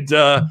 And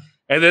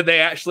then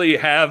they actually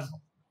have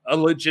a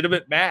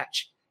legitimate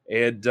match,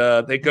 and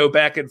they go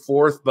back and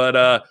forth.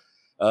 But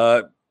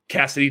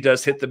Cassidy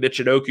does hit the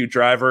Michinoku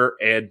driver,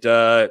 and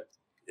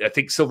I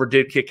think Silver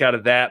did kick out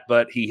of that,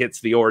 but he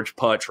hits the orange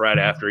punch right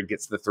after and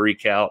gets the 3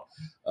 count.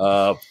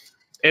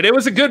 And it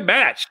was a good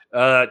match,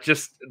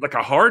 just like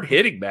a hard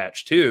hitting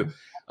match too.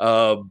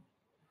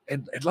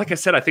 And like I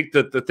said, I think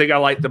the thing I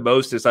like the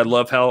most is I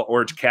love how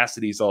Orange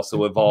Cassidy's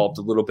also evolved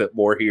a little bit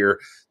more here,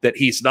 that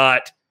he's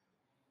not,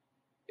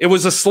 it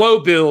was a slow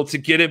build to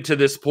get him to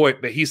this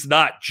point, but he's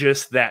not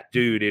just that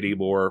dude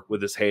anymore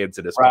with his hands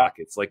in his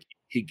pockets. Like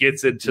he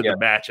gets into the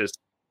matches,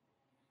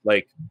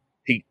 like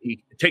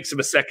he takes him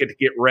a second to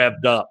get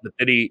revved up, but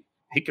then he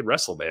can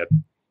wrestle, man.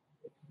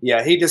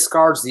 Yeah, he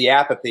discards the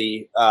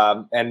apathy,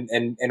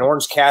 and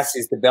Orange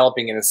Cassidy's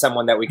developing into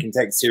someone that we can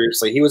take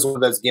seriously. He was one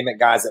of those gimmick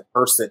guys at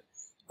first that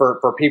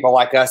for people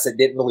like us that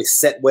didn't really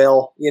sit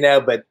well,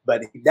 but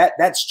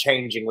that's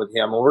changing with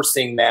him. And we're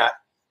seeing that.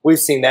 We've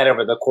seen that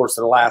over the course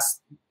of the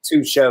last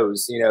 2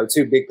 shows,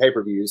 2 big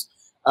pay-per-views.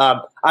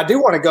 I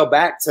do want to go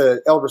back to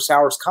Elder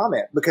Sauer's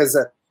comment, because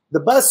the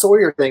Buzz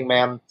Sawyer thing,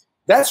 man,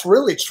 that's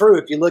really true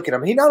if you look at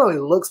him. He not only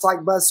looks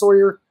like Buzz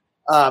Sawyer,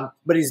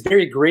 but he's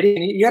very gritty.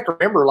 And you have to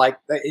remember, like,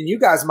 and you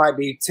guys might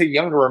be too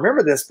young to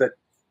remember this, but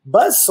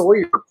Buzz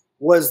Sawyer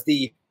was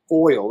the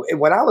foil. And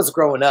when I was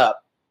growing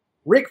up,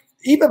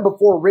 even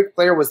before Ric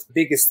Flair was the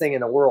biggest thing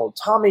in the world,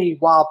 Tommy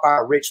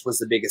Wildfire Rich was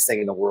the biggest thing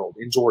in the world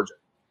in Georgia.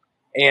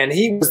 And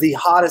he was the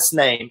hottest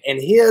name.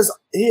 And his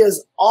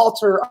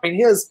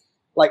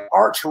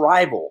arch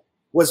rival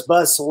was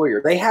Buzz Sawyer.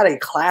 They had a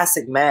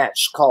classic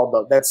match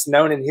that's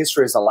known in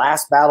history as the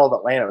Last Battle of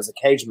Atlanta. It was a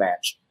cage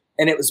match,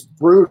 and it was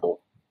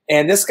brutal.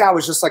 And this guy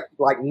was just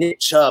like Nick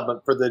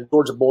Chubb for the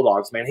Georgia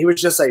Bulldogs, man. He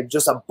was just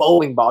a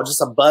bowling ball,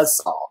 just a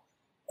buzzsaw.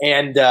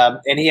 And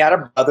he had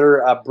a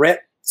brother,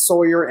 Brett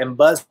Sawyer and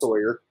Buzz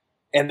Sawyer,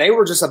 and they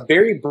were just a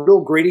very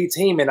brutal, gritty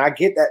team. And I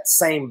get that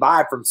same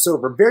vibe from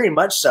Silver, very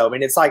much so. I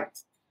mean, it's like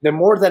the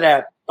more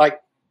that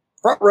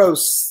Front Row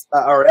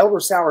or Elder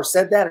Sauer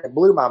said that, it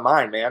blew my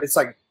mind, man. It's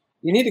like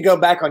you need to go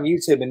back on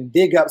YouTube and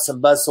dig up some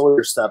Buzz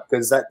Sawyer stuff,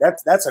 because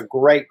that's a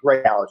great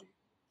analogy.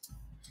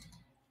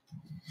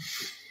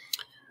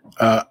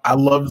 I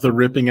loved the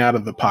ripping out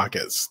of the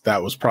pockets.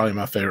 That was probably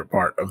my favorite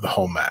part of the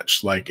whole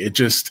match. Like it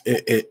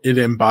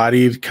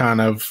embodied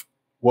kind of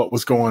what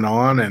was going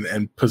on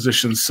and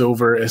positioned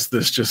Silver as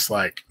this just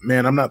like,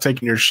 man, I'm not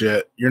taking your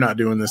shit. You're not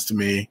doing this to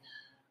me.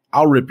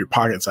 I'll rip your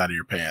pockets out of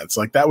your pants.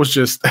 Like that was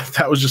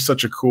just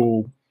such a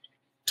cool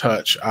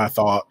touch, I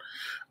thought.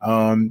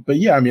 But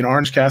yeah, I mean,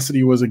 Orange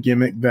Cassidy was a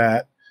gimmick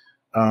that,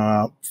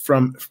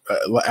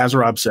 as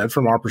Rob said,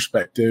 from our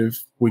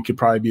perspective, we could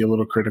probably be a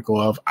little critical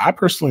of. I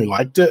personally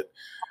liked it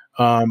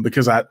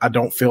because I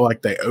don't feel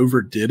like they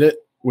overdid it,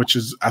 which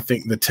is, I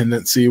think, the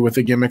tendency with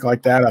a gimmick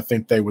like that. I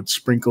think they would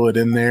sprinkle it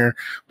in there,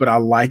 but I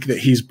like that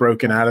he's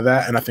broken out of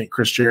that. And I think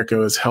Chris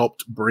Jericho has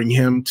helped bring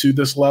him to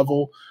this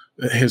level,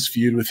 his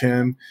feud with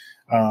him,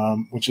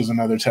 which is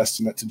another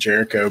testament to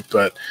Jericho.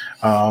 But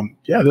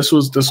yeah, this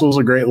was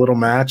a great little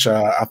match.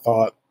 I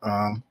thought,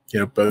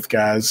 both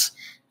guys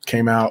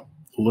came out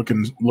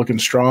looking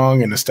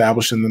strong and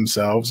establishing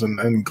themselves,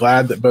 and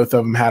glad that both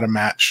of them had a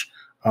match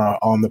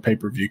on the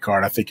pay-per-view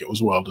card. I think it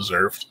was well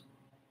deserved.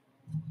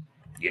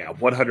 Yeah,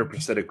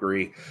 100%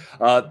 agree.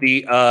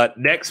 The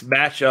next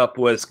matchup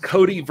was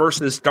Cody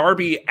versus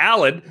Darby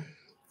Allin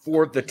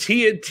for the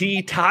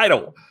TNT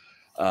title.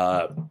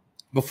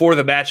 Before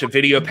the match, a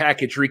video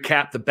package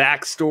recapped the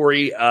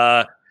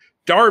backstory.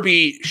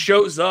 Darby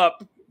shows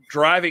up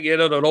driving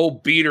in on an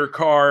old beater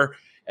car,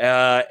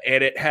 and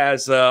it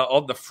has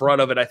on the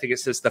front of it, I think it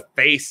says the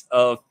face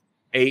of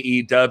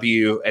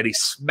AEW, and he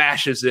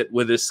smashes it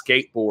with his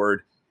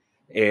skateboard.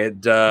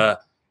 And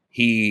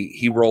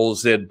he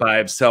rolls in by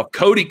himself.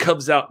 Cody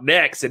comes out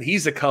next, and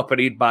he's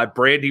accompanied by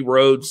Brandy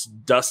Rhodes,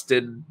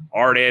 Dustin,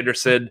 Arn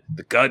Anderson,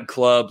 the Gun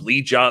Club,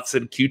 Lee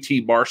Johnson,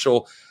 QT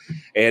Marshall.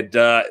 And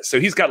so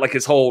he's got like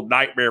his whole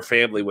Nightmare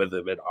family with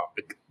him. And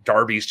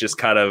Darby's just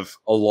kind of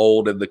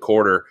alone in the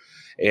corner.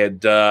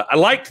 And I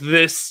liked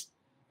this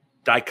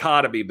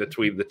dichotomy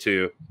between the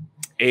two.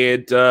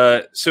 And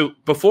so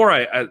before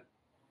I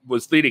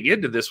was leading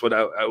into this one,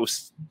 I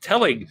was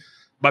telling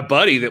my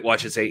buddy that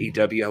watches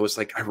AEW, I was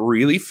like, I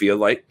really feel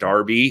like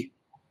Darby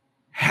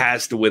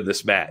has to win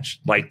this match.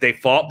 Like, they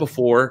fought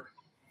before,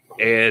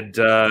 and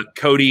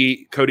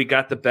Cody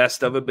got the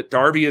best of him, but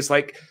Darby's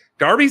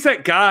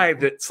that guy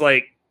that's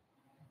like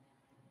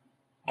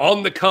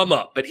on the come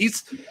up, but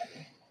he's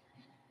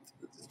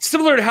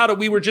similar to how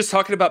we were just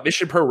talking about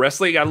Mission Pro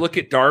Wrestling. I look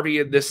at Darby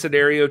in this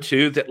scenario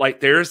too, that like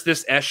there's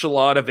this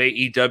echelon of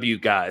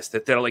AEW guys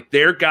that they're like,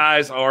 their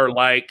guys are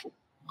like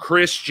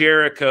Chris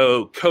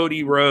Jericho,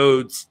 Cody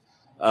Rhodes,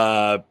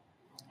 and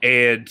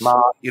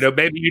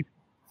maybe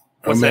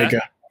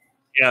Omega.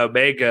 Yeah,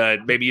 Omega,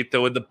 and maybe you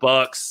throw in the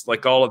Bucks,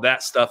 like all of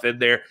that stuff in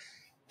there.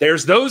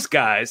 There's those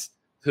guys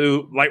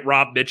who, like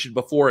Rob mentioned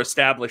before,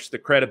 established the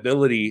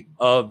credibility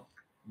of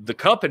the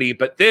company,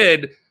 but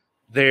then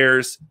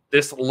there's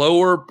this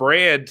lower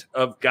brand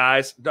of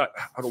guys. I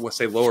don't want to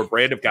say lower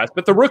brand of guys,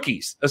 but the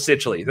rookies,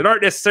 essentially. They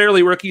aren't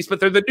necessarily rookies, but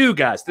they're the new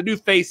guys, the new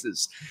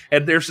faces.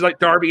 And there's like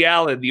Darby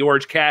Allin, the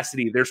Orange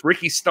Cassidy. There's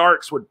Ricky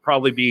Starks would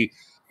probably be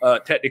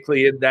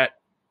technically in that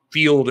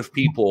field of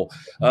people.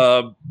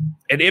 And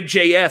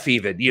MJF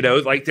even,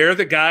 like they're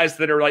the guys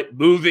that are like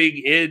moving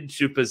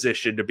into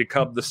position to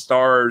become the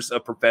stars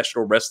of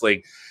professional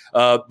wrestling.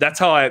 That's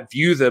how I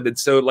view them. And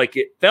so like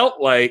it felt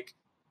like,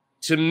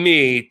 to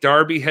me,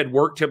 Darby had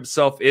worked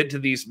himself into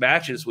these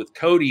matches with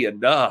Cody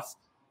enough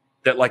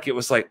that like it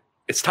was like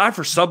it's time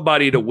for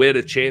somebody to win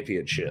a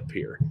championship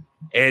here,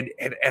 and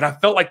I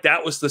felt like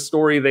that was the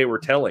story they were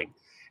telling.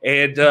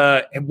 And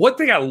one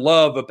thing I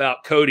love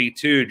about Cody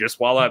too,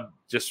 just while I'm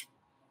just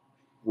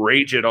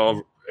raging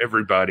on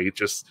everybody,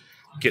 just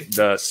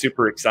getting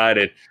super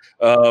excited,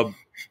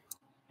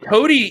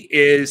 Cody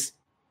is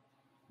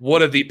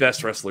one of the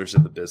best wrestlers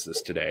in the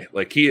business today.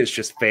 Like, he is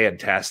just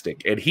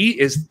fantastic. And he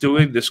is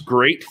doing this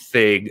great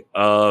thing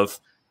of,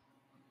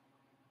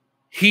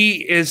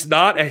 he is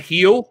not a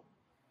heel,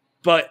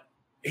 but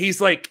he's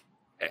like,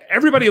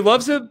 everybody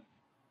loves him.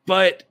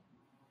 But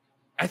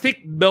I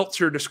think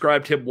Meltzer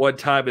described him one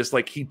time as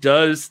like, he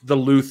does the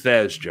Lou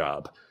Thesz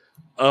job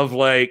of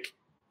like,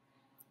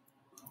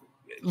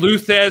 Lou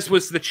Thesz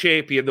was the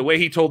champion. The way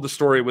he told the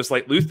story was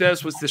like, Lou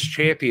Thesz was this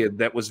champion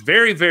that was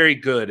very, very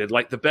good and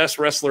like the best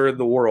wrestler in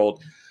the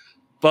world.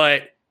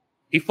 But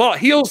he fought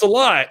heels a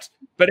lot.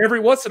 But every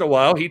once in a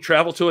while, he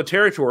traveled to a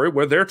territory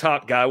where their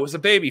top guy was a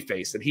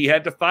babyface, and he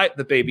had to fight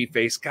the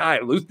babyface guy.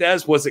 Lou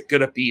Thesz wasn't going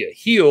to be a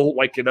heel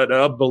like in an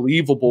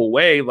unbelievable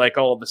way. Like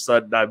all of a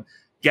sudden I'm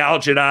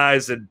gouging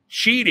eyes and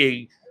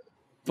cheating,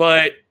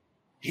 but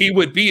he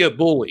would be a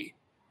bully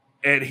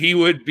and he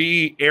would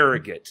be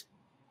arrogant.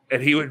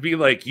 And he would be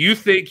like, you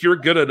think you're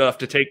good enough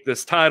to take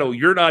this title?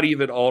 You're not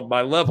even on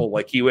my level.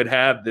 Like, he would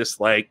have this,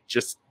 like,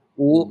 just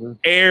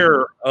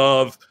air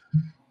of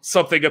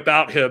something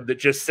about him that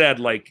just said,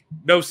 like,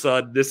 no,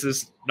 son, this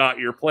is not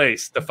your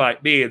place to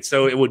fight me. And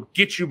so it would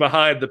get you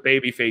behind the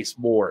babyface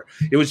more.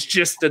 It was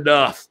just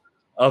enough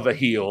of a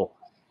heel.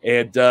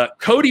 And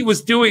Cody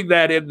was doing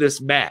that in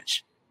this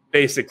match,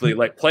 basically,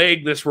 like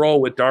playing this role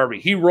with Darby.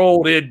 He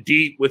rolled in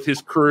deep with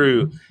his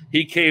crew.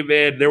 He came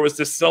in. There was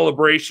this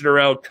celebration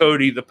around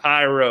Cody, the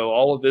pyro,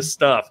 all of this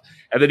stuff.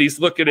 And then he's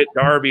looking at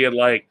Darby and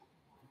like,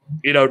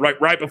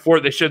 right before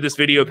they showed this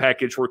video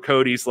package where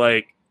Cody's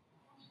like,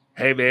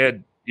 hey,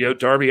 man,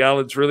 Darby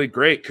Allin's really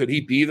great. Could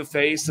he be the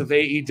face of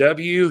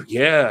AEW?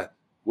 Yeah.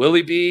 Will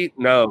he be?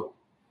 No,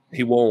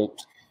 he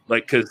won't.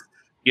 Like, because,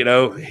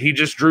 he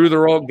just drew the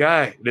wrong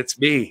guy. And it's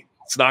me.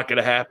 It's not going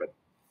to happen.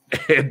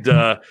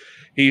 And,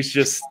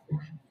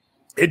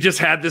 it just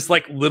had this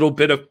like little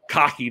bit of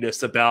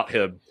cockiness about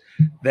him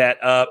that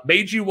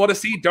made you want to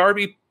see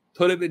Darby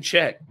put him in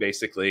check,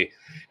 basically.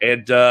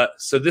 And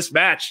so this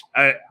match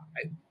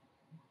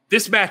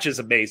is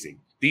amazing.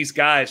 These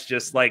guys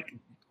just like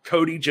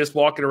Cody just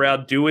walking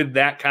around doing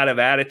that kind of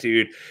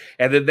attitude.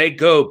 And then they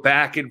go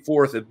back and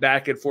forth and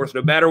back and forth.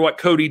 No matter what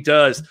Cody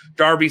does,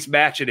 Darby's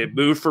matching it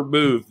move for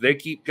move. They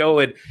keep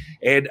going.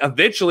 And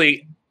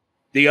eventually,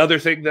 the other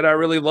thing that I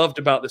really loved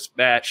about this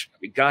match, I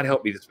mean, God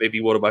help me, this may be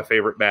one of my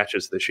favorite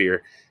matches this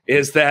year,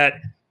 is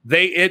that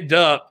they end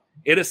up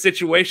in a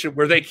situation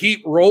where they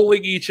keep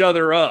rolling each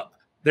other up.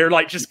 They're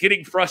like just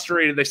getting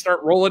frustrated. They start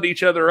rolling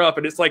each other up,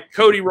 and it's like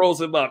Cody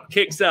rolls him up,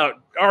 kicks out.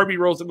 Darby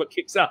rolls him up,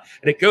 kicks out.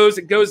 And it goes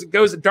and goes and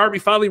goes, and Darby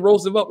finally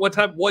rolls him up one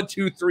time. 1,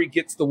 2, 3,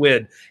 gets the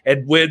win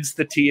and wins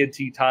the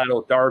TNT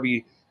title.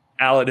 Darby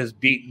Allin has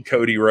beaten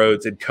Cody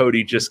Rhodes, and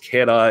Cody just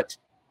cannot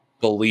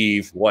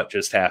believe what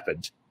just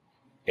happened.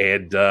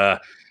 And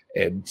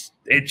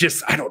it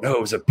just, I don't know,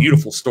 it was a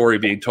beautiful story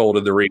being told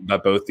in the ring by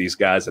both these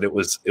guys, and it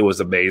was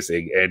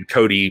amazing. And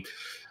Cody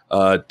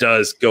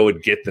does go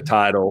and get the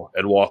title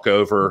and walk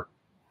over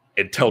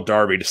and tell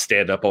Darby to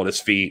stand up on his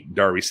feet.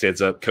 Darby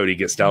stands up. Cody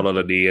gets down on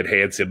a knee and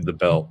hands him the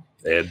belt.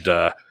 And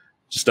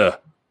just a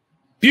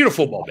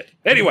beautiful moment.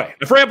 Anyway,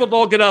 I've rambled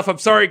long enough. I'm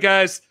sorry,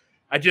 guys.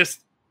 I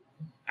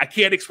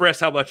can't express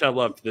how much I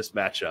loved this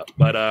matchup.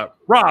 But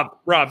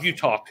Rob, you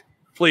talk,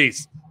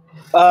 please.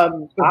 I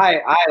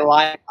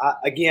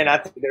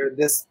think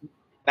this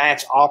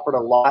match offered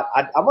a lot.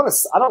 I don't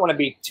want to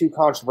be too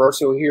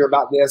controversial here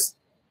about this.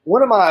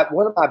 One of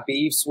my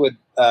beefs with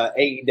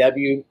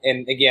AEW,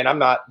 and again, I'm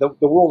not the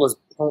world is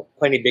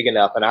plenty big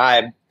enough, and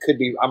I'm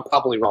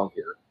probably wrong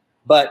here,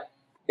 but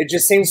it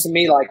just seems to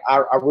me like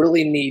I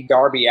really need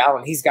Darby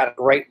Allin. He's got a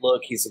great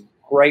look. He's a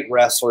great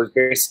wrestler. He's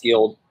very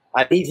skilled.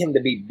 I need him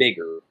to be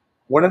bigger.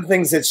 One of the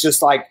things that's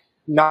just like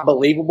not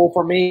believable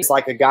for me is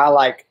like a guy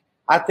like,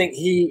 I think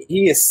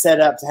he is set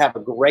up to have a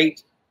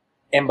great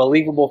and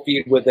believable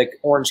feud with like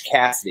Orange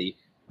Cassidy,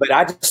 but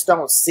I just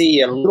don't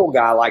see a little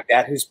guy like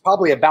that who's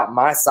probably about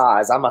my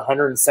size. I'm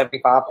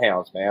 175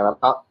 pounds, man.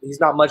 He's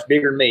not much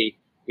bigger than me.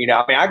 You know,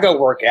 I mean, I go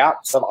work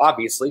out, so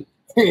obviously,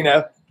 you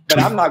know, but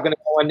I'm not going to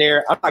go in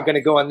there. I'm not going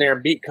to go in there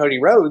and beat Cody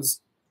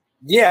Rhodes.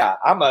 Yeah,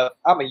 I'm a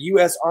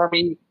U.S.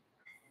 Army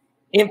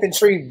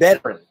infantry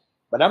veteran,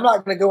 but I'm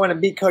not going to go in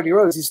and beat Cody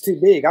Rhodes. He's too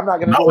big. I'm not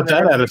going to. Not with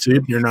that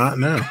attitude. You're not.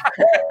 No.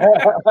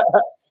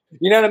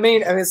 You know what I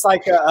mean? And it's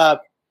like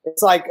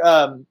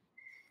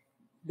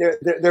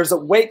there's a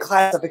weight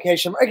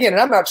classification again.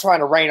 And I'm not trying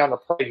to rain on the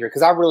parade here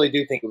because I really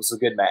do think it was a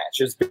good match.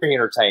 It was very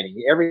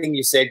entertaining. Everything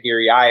you said,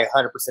 Gary, I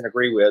 100%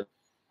 agree with.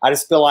 I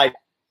just feel like,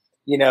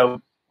 you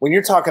know, when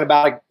you're talking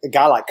about a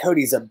guy like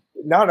Cody,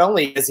 not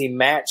only does he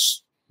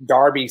match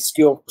Darby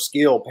skill for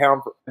skill,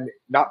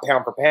 not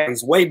pound for pound,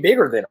 he's way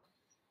bigger than him.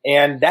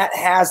 And that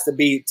has to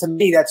be, to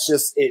me, that's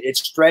just, it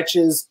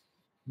stretches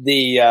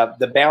the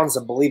bounds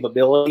of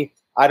believability.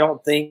 I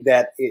don't think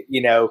that,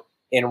 you know,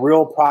 in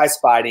real prize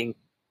fighting,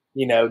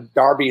 you know,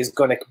 Darby is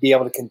going to be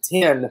able to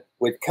contend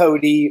with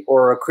Cody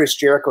or a Chris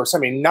Jericho or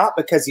somebody, not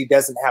because he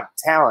doesn't have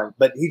talent,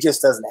 but he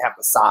just doesn't have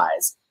the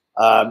size.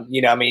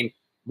 You know, I mean,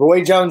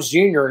 Roy Jones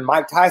Jr. and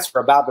Mike Tyson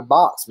are about to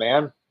box,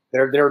 man.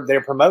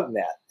 They're promoting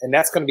that, and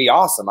that's going to be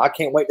awesome. I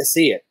can't wait to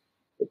see it.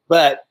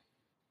 But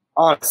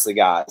honestly,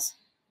 guys,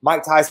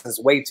 Mike Tyson is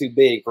way too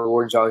big for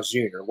Roy Jones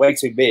Jr. Way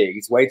too big.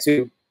 He's way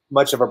too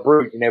much of a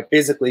brute. You know,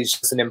 physically, he's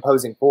just an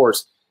imposing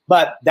force.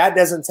 But that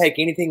doesn't take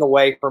anything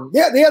away from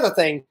the other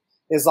thing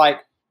is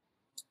like,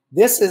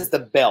 this is the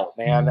belt,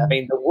 man. I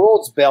mean, the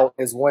world's belt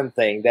is one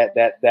thing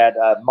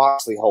that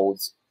Moxley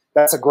holds.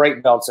 That's a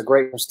great belt. It's a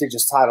great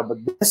prestigious title.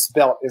 But this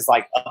belt is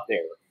like up there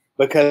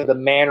because of the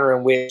manner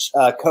in which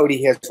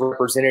Cody has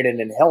represented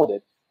it and held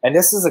it. And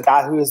this is a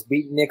guy who has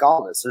beaten Nick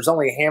Aldis. There's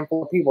only a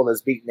handful of people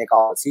that's beaten Nick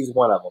Aldis. He's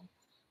one of them.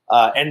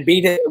 And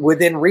beat it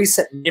within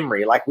recent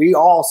memory. Like, we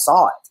all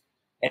saw it.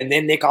 And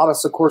then Nick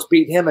Aldis, of course,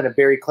 beat him in a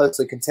very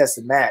closely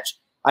contested match.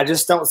 I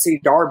just don't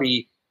see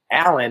Darby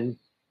Allin,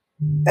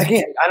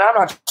 again, and I'm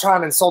not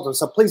trying to insult him,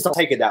 so please don't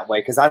take it that way,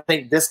 because I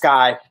think this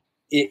guy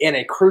in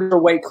a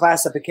cruiserweight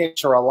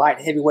classification or a light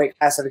heavyweight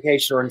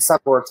classification or in some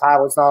where a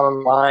title is not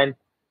on the line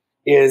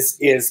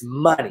is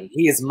money.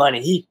 He is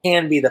money. He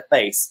can be the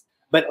face.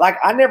 But, like,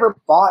 I never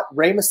bought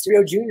Rey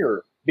Mysterio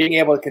Jr. being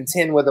able to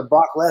contend with a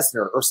Brock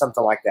Lesnar or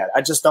something like that.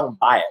 I just don't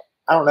buy it.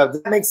 I don't know.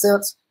 Does that make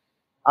sense?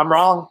 I'm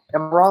wrong.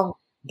 Am I wrong?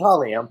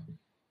 Probably am.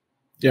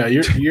 Yeah,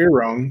 you're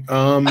wrong.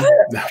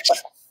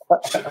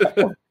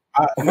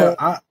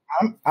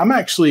 I'm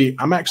actually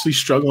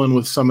struggling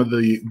with some of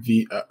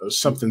the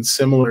something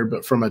similar,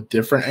 but from a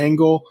different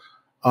angle.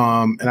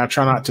 And I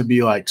try not to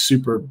be like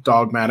super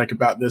dogmatic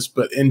about this,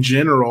 but in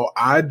general,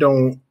 I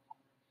don't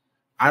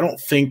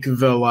think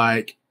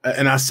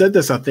and I said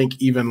this, I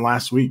think even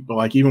last week, but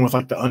like even with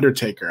like the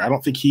Undertaker, I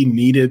don't think he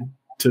needed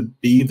to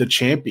be the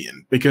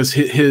champion because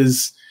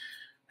his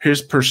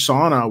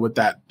persona with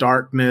that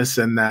darkness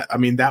and that, I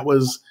mean, that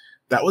was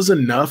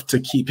enough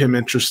to keep him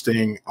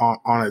interesting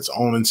on its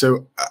own. And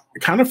so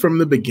kind of from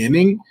the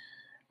beginning,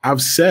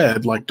 I've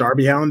said like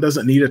Darby Allin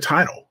doesn't need a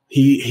title.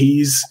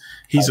 He's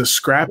a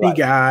scrappy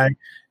guy.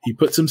 He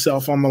puts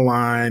himself on the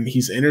line.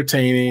 He's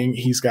entertaining.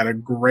 He's got a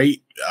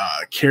great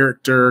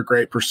character,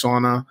 great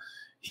persona.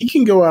 He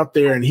can go out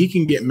there and he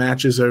can get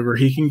matches over.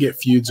 He can get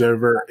feuds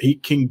over. He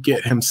can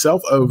get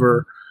himself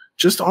over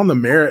just on the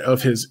merit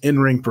of his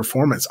in-ring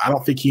performance. I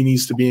don't think he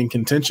needs to be in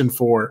contention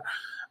for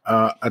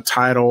a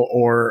title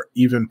or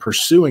even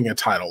pursuing a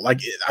title.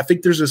 Like, I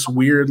think there's this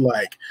weird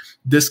like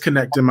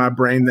disconnect in my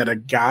brain that a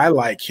guy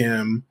like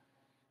him,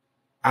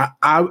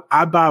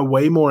 I buy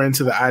way more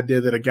into the idea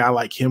that a guy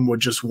like him would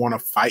just want to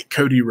fight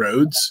Cody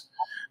Rhodes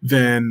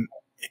than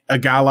a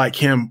guy like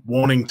him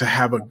wanting to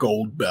have a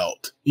gold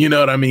belt. You know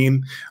what I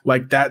mean?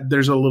 Like that,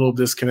 there's a little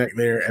disconnect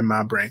there in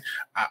my brain.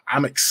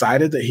 I'm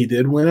excited that he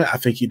did win it. I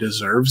think he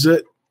deserves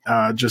it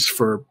just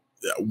for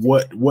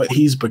what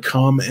he's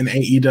become in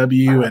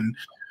AEW and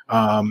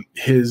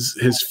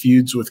his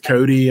feuds with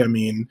Cody. I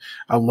mean,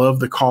 I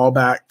love the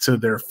callback to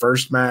their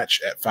first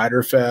match at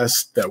Fyter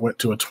Fest that went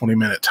to a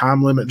 20-minute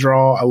time limit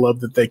draw. I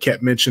love that they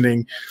kept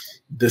mentioning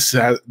this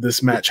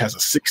match has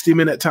a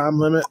 60-minute time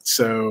limit,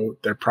 so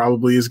there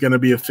probably is going to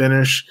be a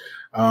finish.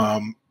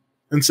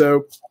 And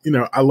so,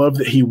 I love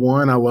that he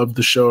won. I love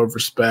the show of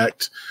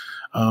respect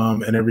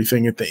and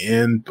everything at the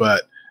end.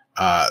 But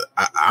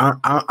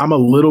I'm a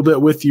little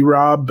bit with you,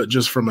 Rob, but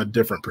just from a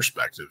different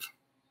perspective.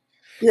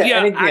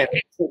 Yeah. And again,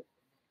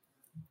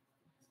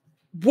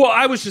 well,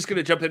 I was just going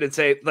to jump in and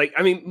say,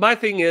 my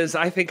thing is,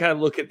 I think I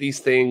look at these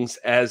things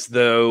as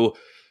though,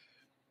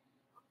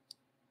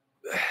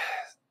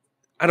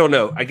 I don't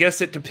know. I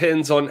guess it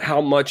depends on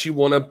how much you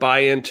want to buy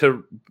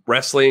into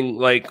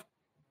wrestling,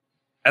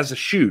 as a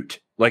shoot.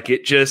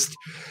 It just,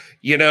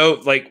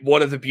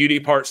 one of the beauty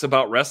parts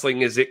about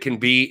wrestling is it can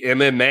be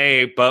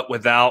MMA, but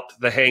without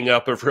the hang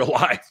up of real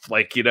life.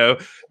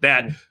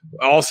 That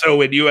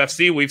also in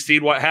UFC, we've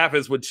seen what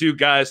happens when two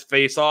guys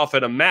face off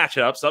in a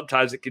matchup.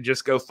 Sometimes it can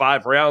just go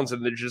 5 rounds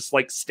and they're just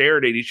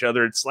staring at each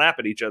other and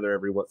slapping each other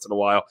every once in a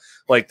while.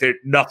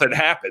 Nothing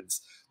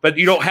happens. But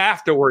you don't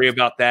have to worry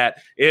about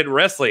that in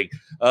wrestling.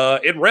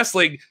 In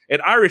wrestling, an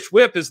Irish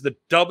whip is the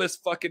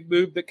dumbest fucking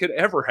move that could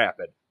ever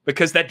happen.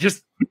 Because that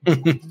just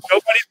nobody's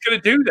going to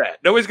do that.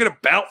 Nobody's going to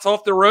bounce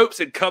off the ropes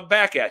and come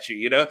back at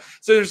you.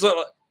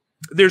 So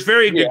there's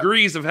varying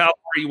degrees of how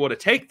far you want to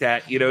take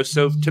that.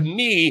 So to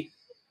me,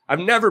 I've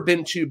never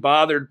been too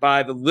bothered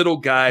by the little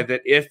guy.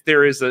 That if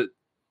there is a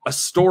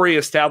story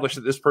established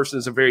that this person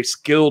is a very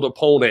skilled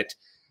opponent,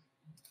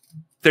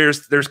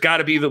 there's got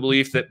to be the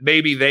belief that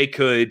maybe they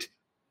could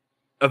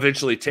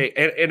eventually take.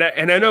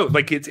 And I know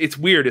it's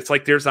weird. It's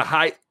there's a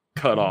height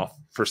cutoff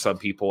for some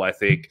people, I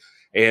think.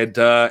 And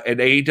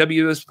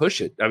AEW is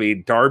pushing. I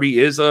mean, Darby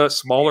is a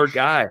smaller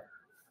guy.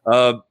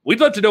 We'd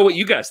love to know what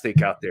you guys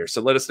think out there.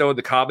 So let us know in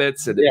the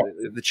comments and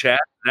in the chat,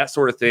 that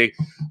sort of thing.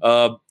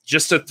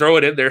 Just to throw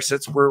it in there,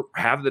 since we're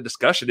having the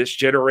discussion, it's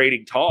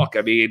generating talk.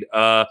 I mean,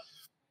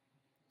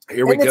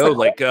 here we go.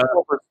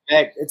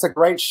 It's a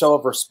great show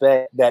of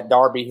respect that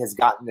Darby has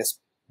gotten this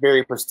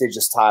very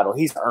prestigious title.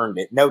 He's earned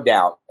it, no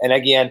doubt. And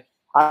again,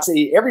 I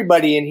see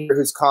everybody in here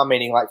who's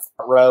commenting, like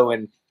Front Row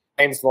and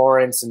James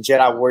Lawrence and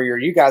Jedi Warrior.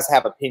 You guys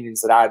have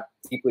opinions that I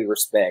deeply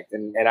respect,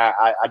 and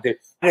I do.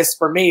 Just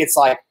for me, it's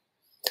I'm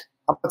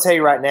gonna tell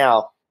you right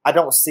now, I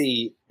don't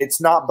see.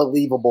 It's not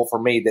believable for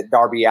me that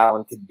Darby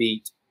Allin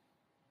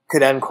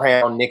could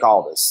uncrown Nick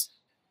Aldis.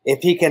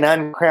 If he can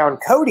uncrown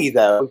Cody,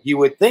 though, you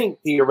would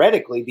think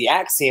theoretically the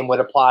axiom would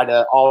apply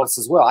to Aldis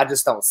as well. I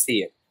just don't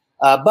see it.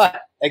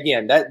 But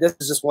again, this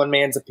is just one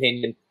man's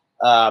opinion.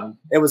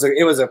 It was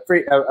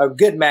a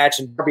good match,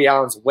 and Darby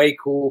Allin's way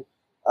cool.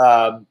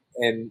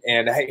 And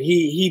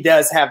he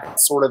does have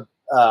sort of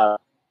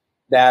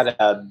that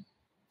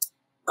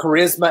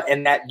charisma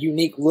and that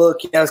unique look.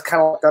 It's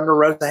kind of like Thunder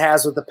Rosa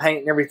has with the paint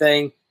and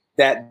everything.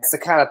 That's the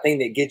kind of thing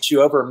that gets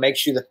you over and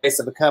makes you the face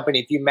of a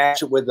company. If you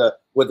match it with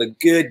a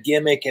good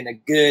gimmick and a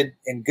good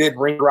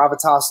ring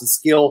gravitas and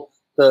skill,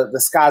 the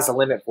sky's the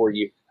limit for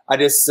you. I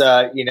just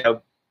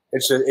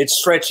it's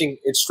stretching.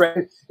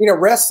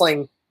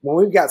 Wrestling, when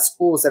we've got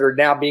schools that are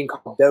now being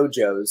called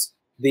dojos,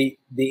 the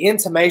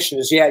intimation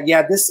is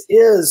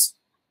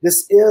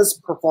this is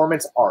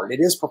performance art. It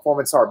is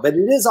performance art, but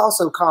it is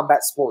also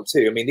combat sport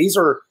too. I mean, these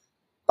are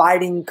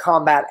fighting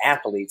combat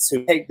athletes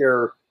who take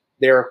their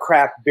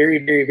craft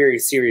very, very, very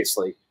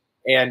seriously.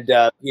 And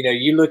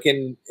you look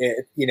in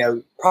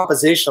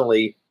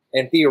propositionally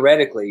and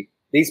theoretically,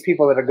 these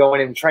people that are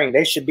going in and training,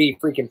 they should be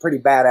freaking pretty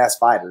badass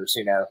fighters.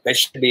 They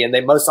should be, and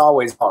they most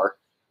always are.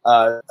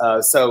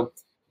 So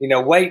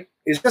weight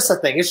is just a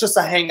thing. It's just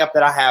a hang up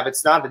that I have.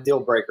 It's not a deal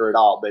breaker at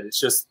all, but it's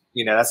just,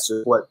 that's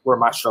just where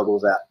my struggle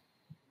is at.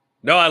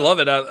 No, I love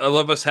it. I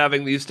love us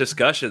having these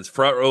discussions.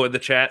 Front Row in the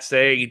chat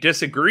saying he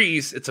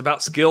disagrees. It's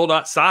about skill,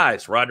 not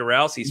size. Ronda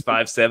Rousey's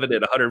 5'7"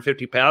 and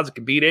 150 pounds and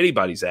can beat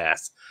anybody's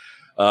ass.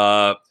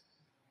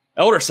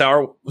 Elder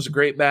Sauer was a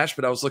great match,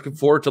 but I was looking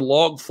forward to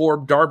long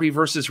form Darby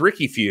versus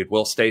Ricky feud.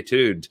 Well, stay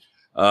tuned.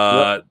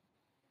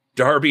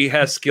 Darby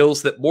has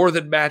skills that more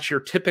than match your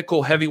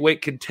typical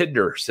heavyweight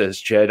contender,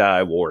 says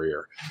Jedi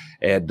Warrior.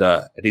 And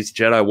he's a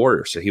Jedi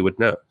Warrior, so he would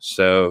know.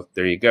 So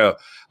there you go.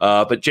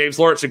 But James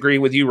Lawrence agreed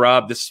with you,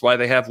 Rob. This is why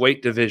they have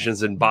weight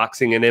divisions in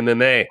boxing and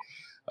MMA.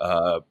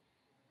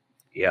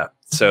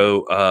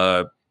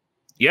 So,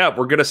 we're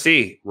going to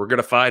see. We're going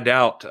to find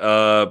out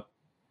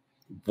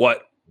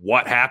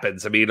what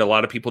happens. I mean, a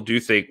lot of people do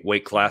think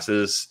weight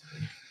classes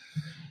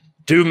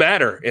do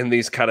matter in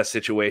these kind of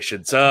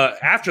situations.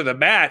 After the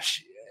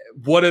match,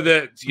 one of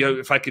the,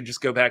 if I could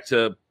just go back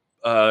to,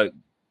 giving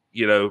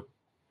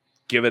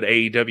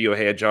AEW a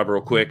hand job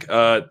real quick.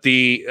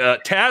 The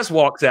Taz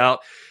walks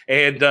out,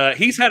 and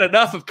he's had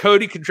enough of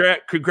Cody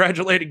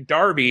congratulating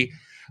Darby.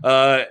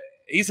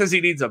 He says he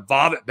needs a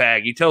vomit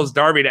bag. He tells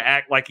Darby to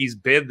act like he's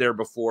been there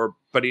before,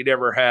 but he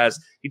never has.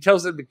 He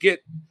tells him to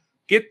get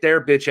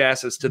their bitch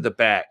asses to the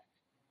back.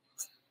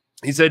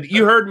 He said,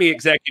 "You heard me,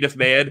 executive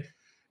man."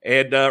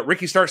 And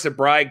Ricky Starks and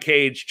Brian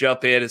Cage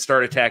jump in and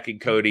start attacking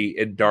Cody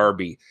and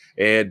Darby.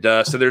 And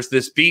so there's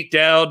this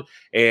beatdown,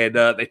 and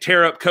they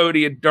tear up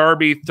Cody and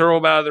Darby, throw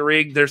them out of the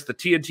ring. There's the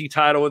TNT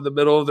title in the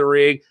middle of the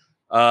ring.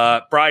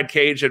 Brian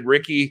Cage and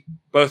Ricky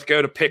both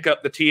go to pick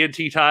up the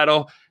TNT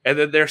title. And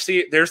then there's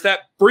that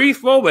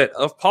brief moment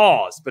of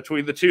pause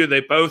between the two. They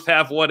both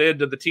have one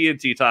end of the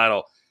TNT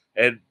title.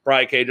 And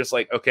Brian Cage is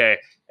like, okay.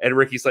 And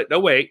Ricky's like, no,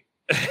 wait.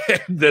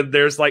 And then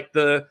there's like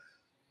the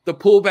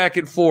pull back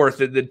and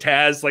forth. And then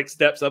Taz like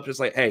steps up, just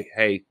like,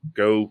 hey,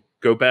 go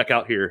back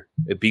out here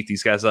and beat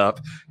these guys up.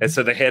 And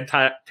so they hand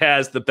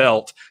Taz the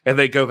belt and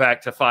they go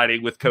back to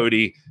fighting with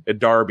Cody and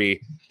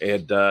Darby.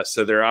 And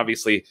so they're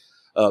obviously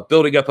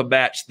building up a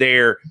match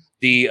there.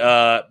 The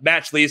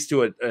match leads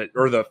to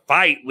the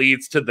fight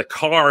leads to the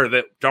car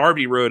that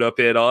Darby rode up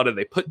on, and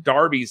they put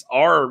Darby's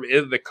arm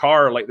in the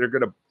car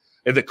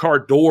in the car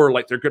door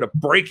like they're gonna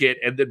break it,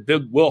 and then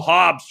Big Will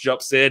Hobbs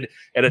jumps in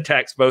and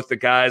attacks both the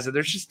guys, and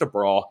there's just a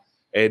brawl.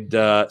 And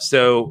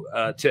so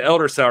to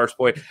Elder Sour's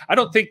point, I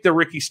don't think the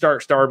Ricky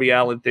Starks Darby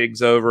Allin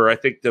thing's over. I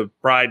think the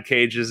Brian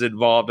Cage is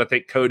involved. I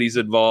think Cody's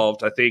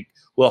involved. I think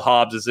Will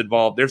Hobbs is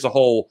involved. There's a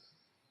whole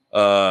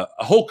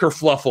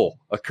kerfluffle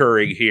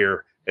occurring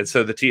here. And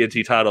so the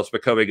TNT title is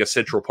becoming a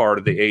central part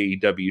of the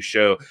AEW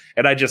show.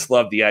 And I just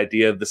love the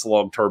idea of this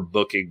long-term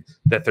booking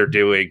that they're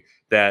doing,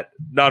 that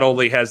not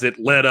only has it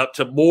led up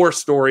to more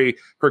story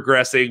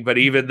progressing, but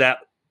even that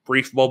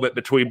brief moment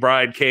between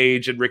Brian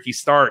Cage and Ricky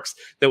Starks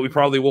that we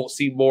probably won't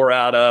see more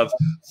out of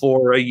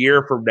for a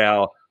year from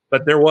now.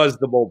 But there was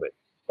the moment,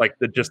 like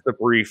the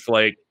brief,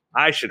 like,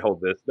 I should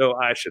hold this. No,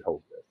 I should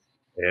hold this.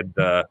 And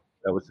that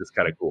was just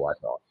kind of cool, I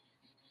thought.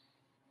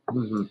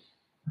 Mm-hmm.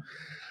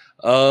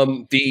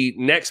 The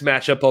next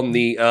matchup on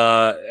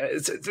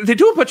they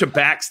do a bunch of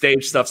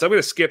backstage stuff, so I'm going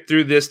to skip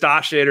through this.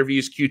 Dasha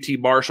interviews QT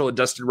Marshall and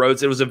Dustin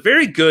Rhodes. It was a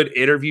very good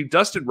interview.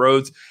 Dustin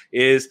Rhodes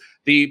is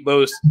the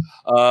most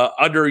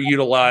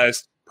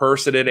underutilized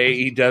person in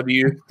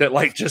AEW, that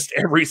like just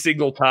every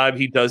single time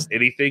he does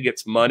anything,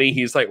 it's money.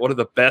 He's like one of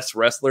the best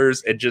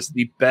wrestlers and just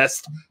the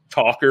best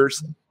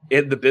talkers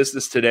in the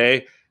business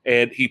today.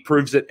 And he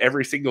proves it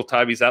every single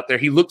time he's out there.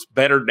 He looks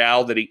better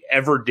now than he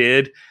ever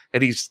did.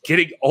 And he's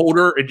getting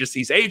older and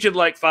he's aging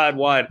like fine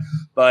wine.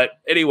 But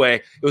anyway,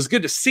 it was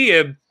good to see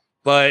him,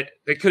 but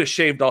they could have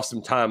shaved off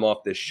some time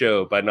off this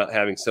show by not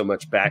having so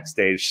much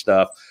backstage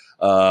stuff.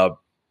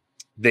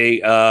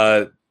 They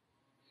go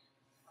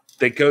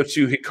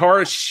to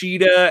Hikaru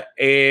Shida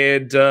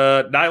and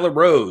Nyla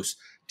Rose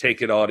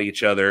taking on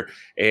each other.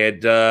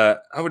 And I'm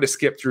going to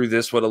skip through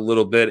this one a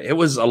little bit. It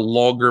was a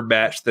longer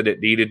match than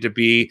it needed to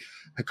be.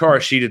 Hikaru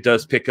Shida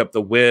does pick up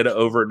the win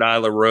over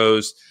Nyla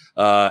Rose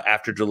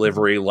after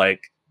delivering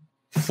like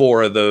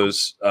 4 of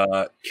those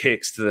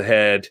kicks to the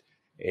head.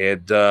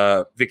 And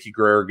Vicky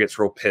Guerrero gets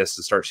real pissed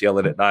and starts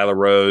yelling at Nyla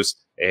Rose.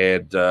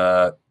 And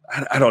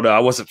I don't know. I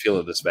wasn't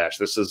feeling this match.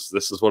 This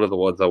is one of the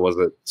ones I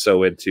wasn't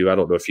so into. I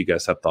don't know if you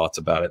guys have thoughts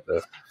about it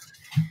though.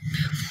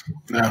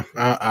 No,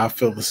 I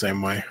feel the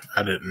same way.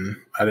 I didn't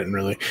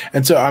really.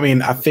 And so, I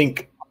mean, I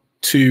think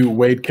to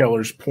Wade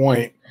Keller's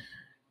point,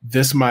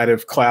 this might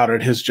have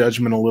clouded his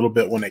judgment a little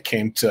bit when it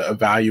came to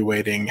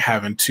evaluating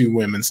having 2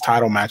 women's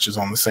title matches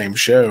on the same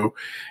show.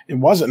 It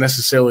wasn't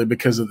necessarily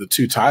because of the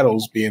 2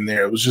 titles being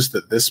there. It was just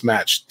that this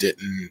match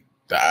didn't.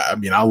 I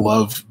mean, I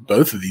love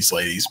both of these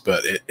ladies,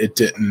 but it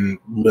didn't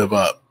live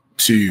up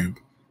to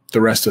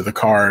the rest of the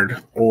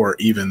card or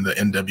even the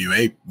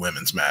NWA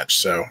women's match.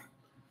 So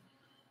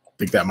I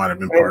think that might have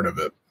been part of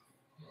it.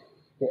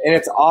 And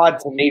it's odd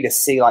to me to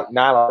see like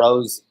Nyla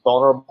Rose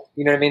vulnerable.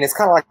 You know what I mean? It's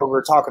kind of like what we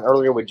were talking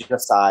earlier with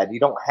Genocide. You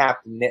don't have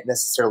to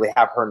necessarily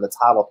have her in the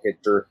title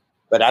picture,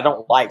 but I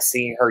don't like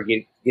seeing her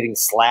getting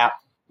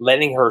slapped,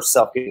 letting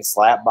herself get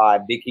slapped by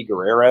Vicky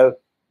Guerrero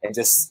and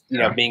just,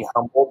 being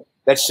humbled.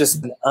 That's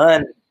just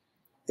it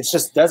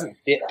just doesn't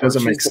fit.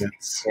 Doesn't make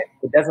sense.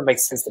 It doesn't make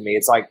sense to me.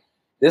 It's like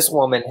this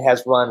woman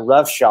has run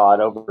roughshod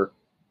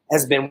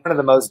has been one of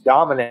the most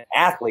dominant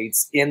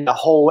athletes in the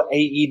whole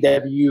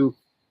AEW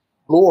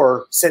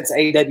lore since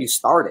AEW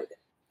started.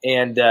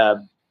 And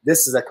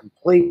this is a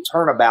complete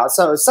turnabout.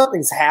 So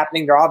something's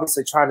happening. They're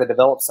obviously trying to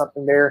develop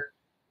something there.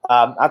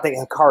 I think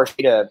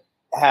Hikaru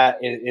Shida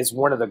is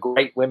one of the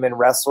great women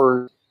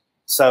wrestlers.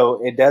 So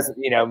it doesn't,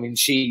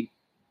 she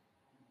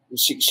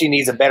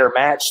needs a better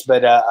match.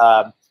 But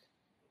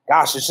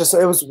gosh,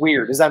 it was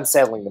weird. It's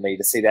unsettling to me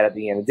to see that at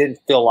the end. It didn't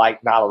feel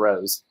like Nyla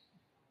Rose.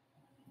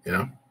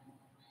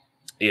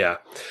 Yeah,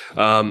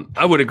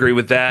 I would agree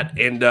with that.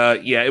 And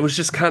it was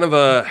just kind of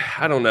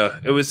I don't know.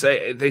 It was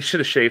they should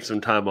have shaved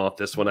some time off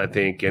this one, I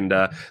think. And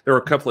there were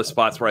a couple of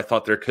spots where I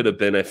thought there could have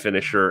been a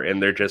finisher,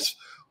 and there just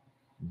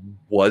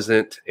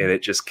wasn't, and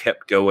it just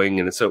kept going.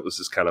 And so it was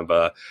just kind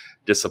of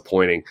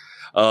disappointing.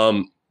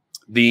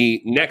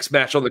 The next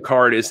match on the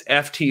card is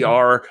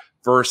FTR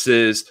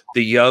versus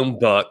the Young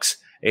Bucks,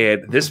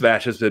 and this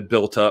match has been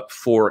built up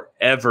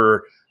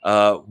forever.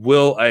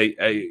 Will,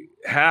 I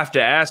have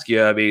to ask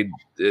you, I mean,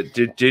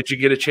 did you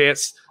get a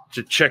chance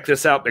to check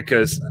this out?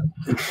 Because,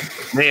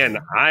 man,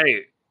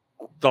 I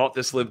thought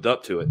this lived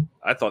up to it.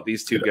 I thought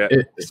these two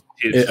guys.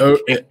 It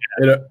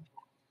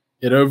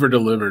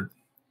over-delivered,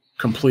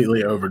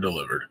 completely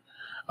over-delivered.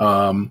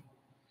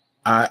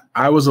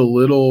 I was a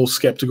little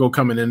skeptical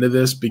coming into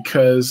this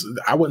because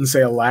I wouldn't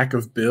say a lack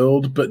of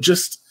build, but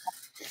just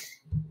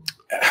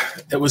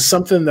it was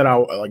something that I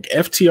like.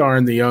 FTR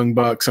and the Young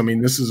Bucks. I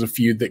mean, this is a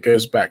feud that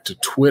goes back to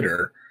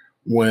Twitter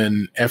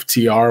when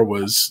FTR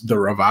was the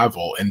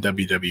Revival in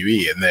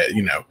WWE, and that,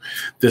 you know,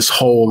 this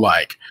whole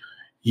like,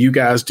 you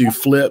guys do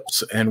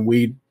flips and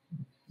we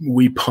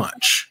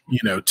punch, you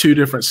know, two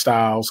different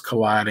styles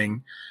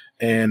colliding,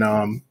 and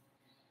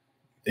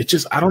it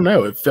just, I don't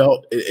know.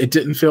 It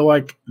didn't feel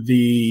like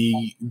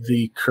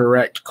the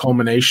correct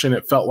culmination.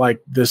 It felt like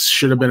this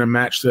should have been a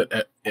match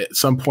that at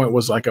some point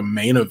was like a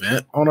main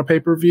event on a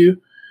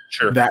pay-per-view.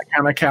 Sure. That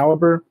kind of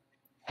caliber.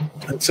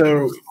 And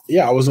so,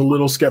 yeah, I was a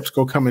little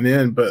skeptical coming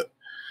in, but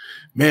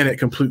man, it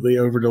completely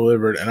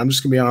over-delivered. And I'm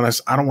just gonna be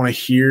honest, I don't want to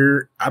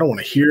hear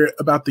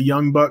about the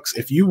Young Bucks.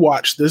 If you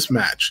watch this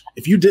match,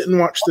 if you didn't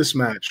watch this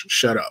match,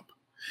 shut up.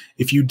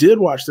 If you did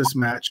watch this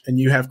match and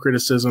you have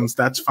criticisms,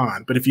 that's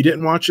fine. But if you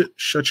didn't watch it,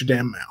 shut your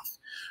damn mouth.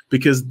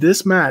 Because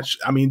this match,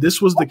 I mean,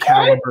 this was the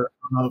caliber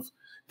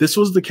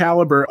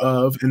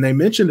of, and they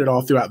mentioned it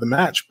all throughout the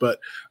match, but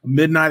a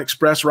Midnight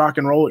Express, Rock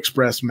and Roll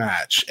Express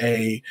match,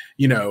 there's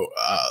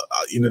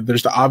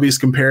the obvious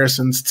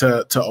comparisons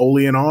to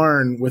Ole and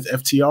Arn with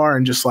FTR,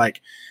 and just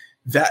like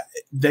that,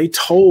 they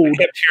told. I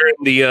kept hearing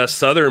the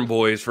Southern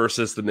Boys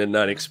versus the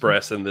Midnight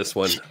Express in this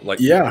one.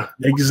 Like, yeah,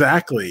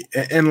 exactly.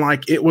 And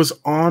like, it was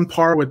on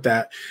par with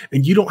that.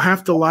 And you don't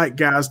have to like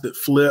guys that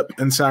flip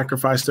and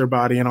sacrifice their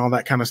body and all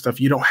that kind of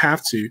stuff. You don't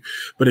have to.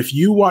 But if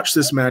you watch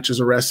this match as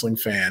a wrestling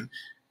fan,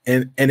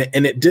 and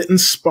it didn't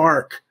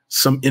spark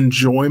some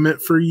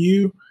enjoyment for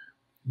you,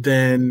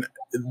 then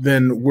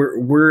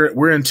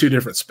we're in two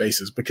different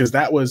spaces, because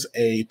that was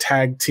a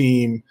tag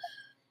team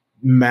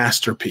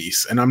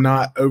masterpiece. And I'm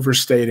not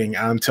overstating.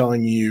 I'm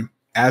telling you,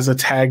 as a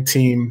tag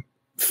team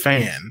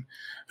fan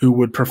who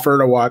would prefer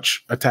to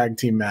watch a tag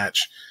team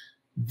match,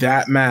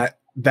 that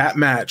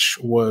match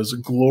was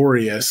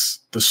glorious.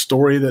 The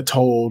story that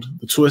told,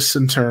 the twists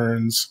and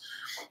turns,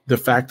 the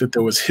fact that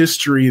there was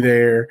history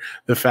there,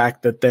 the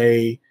fact that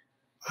they,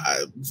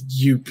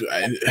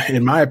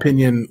 in my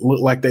opinion, look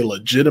like they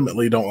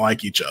legitimately don't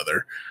like each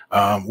other,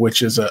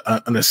 which is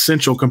an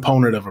essential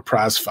component of a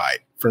prize fight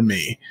for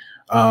me.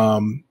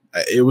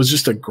 It was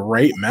just a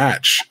great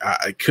match.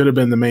 It could have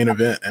been the main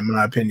event, in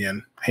my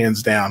opinion,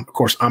 hands down. Of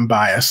course, I'm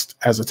biased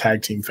as a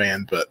tag team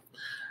fan, but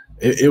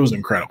it was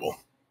incredible.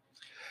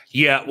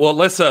 Yeah, well,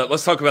 let's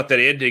talk about that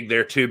ending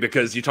there too,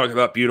 because you talk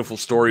about beautiful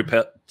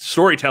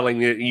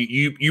storytelling.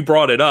 You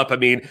brought it up. I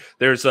mean,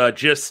 there's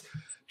just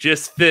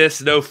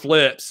fists, no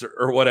flips,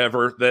 or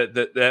whatever that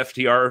the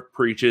FTR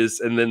preaches,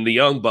 and then the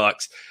Young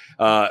Bucks.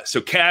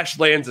 So Cash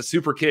lands a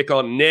super kick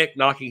on Nick,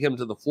 knocking him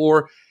to the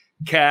floor.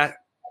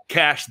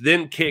 Cash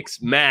then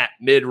kicks Matt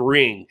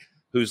mid-ring,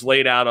 who's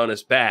laid out on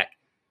his back.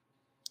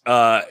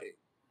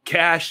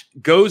 Cash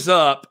goes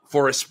up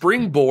for a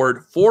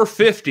springboard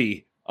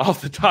 450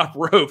 off the top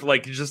rope,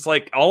 just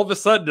all of a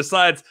sudden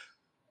decides,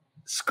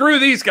 screw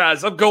these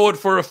guys, I'm going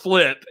for a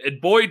flip. And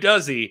boy,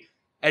 does he.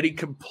 And he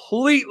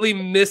completely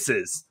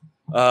misses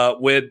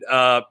when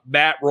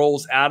Matt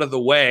rolls out of the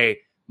way.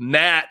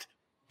 Matt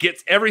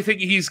gets everything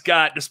he's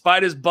got,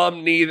 despite his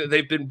bum knee that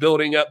they've been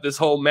building up this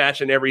whole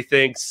match and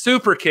everything.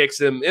 Super kicks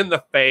him in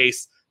the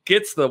face,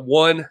 gets the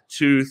 1,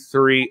 2,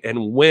 3,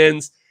 and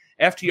wins.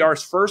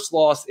 FTR's first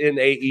loss in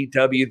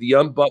AEW. The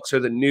Young Bucks are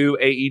the new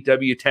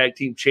AEW Tag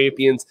Team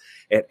Champions,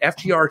 and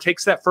FTR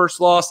takes that first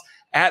loss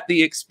at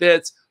the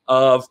expense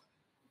of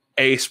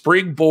a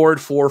springboard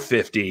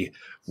 450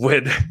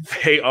 when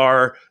they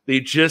are the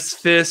just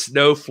fists,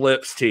 no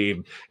flips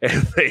team.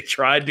 And they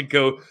tried to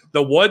go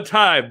the one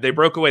time they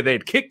broke away. They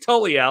had kicked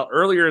Tully out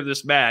earlier in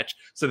this match,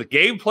 so the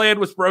game plan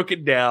was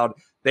broken down.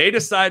 They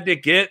decided to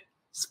get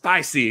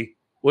spicy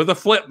with a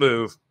flip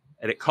move,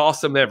 and it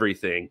cost them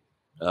everything.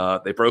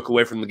 They broke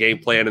away from the game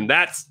plan, and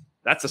that's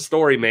a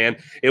story, man.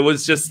 It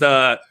was just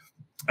I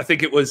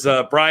think it was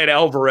Brian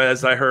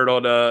Alvarez I heard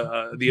on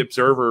the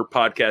Observer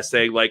podcast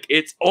saying,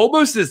 it's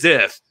almost as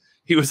if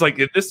he was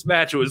in this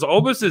match, it was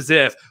almost as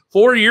if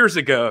 4 years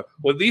ago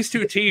when these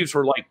two teams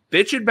were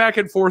bitching back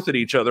and forth at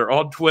each other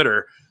on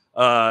Twitter,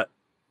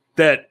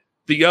 that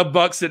the Young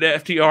Bucks and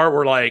FTR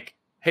were like,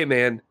 hey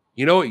man,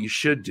 you know what you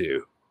should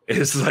do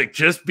is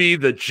just be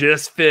the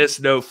just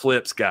fist, no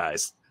flips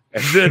guys.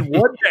 And then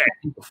one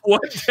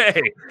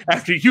day,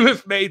 after you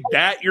have made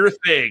that your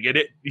thing, and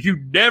you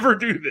never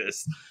do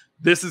this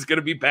is going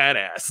to be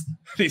badass. And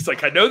he's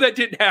like, I know that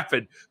didn't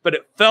happen, but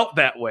it felt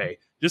that way.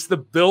 Just the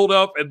build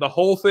up and the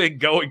whole thing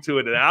going to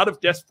it. And out of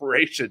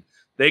desperation,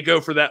 they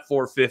go for that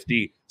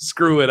 450,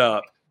 screw it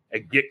up,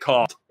 and get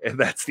caught. And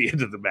that's the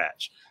end of the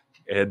match.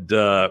 And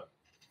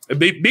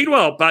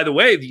meanwhile, by the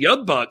way, the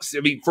Young Bucks,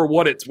 for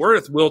what it's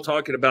worth, Will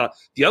talking about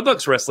the Young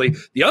Bucks wrestling,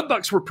 the Young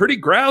Bucks were pretty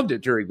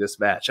grounded during this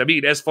match.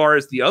 As far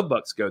as the Young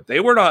Bucks go, they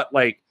were not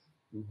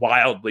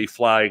wildly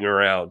flying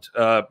around.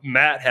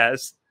 Matt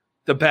has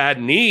the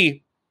bad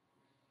knee.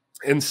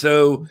 And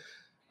so,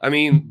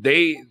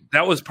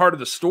 that was part of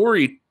the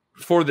story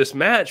for this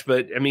match.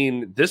 But,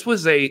 this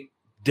was a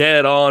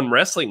dead-on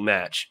wrestling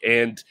match.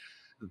 And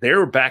they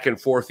were back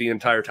and forth the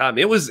entire time.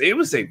 It was a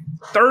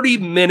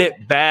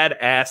 30-minute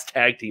badass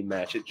tag team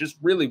match. It just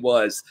really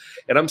was.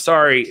 And I'm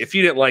sorry if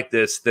you didn't like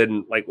this,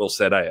 then like Will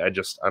said, I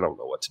don't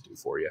know what to do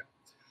for you.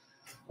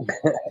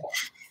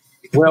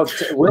 Well,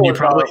 you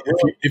probably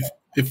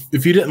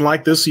if you didn't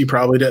like this, you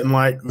probably didn't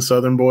like the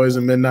Southern Boys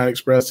and Midnight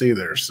Express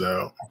either.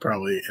 So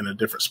probably in a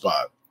different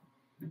spot.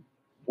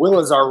 Will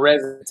is our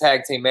resident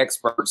tag team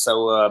expert.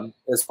 So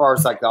as far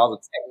as like all the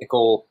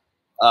technical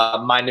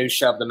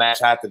minutia of the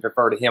match, I have to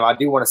defer to him. I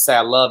do want to say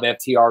I love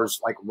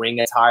FTR's like ring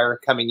attire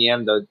coming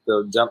in, the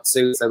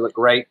jumpsuits. They look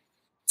great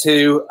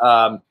too.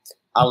 I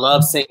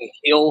love seeing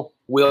heel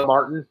Will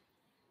Martin.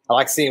 I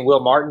like seeing Will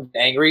Martin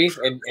angry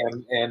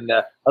and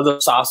a little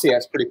saucy.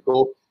 That's pretty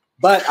cool.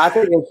 But I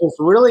think it's just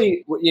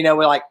really,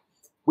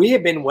 we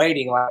have been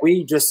waiting. Like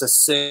we just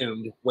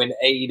assumed when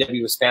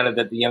AEW was founded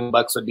that the Young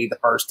Bucks would be the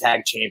first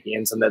tag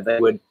champions and that they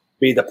would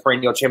be the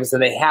perennial champions,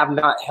 and they have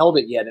not held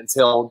it yet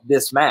until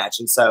this match.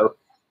 And so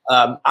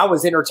I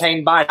was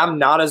entertained by it. I'm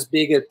not as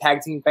big a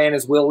tag team fan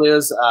as Will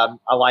is.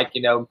 I like,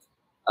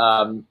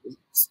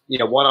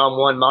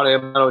 one-on-one,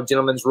 mono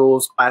gentlemen's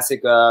rules,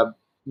 classic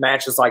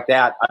matches like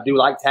that. I do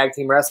like tag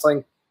team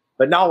wrestling,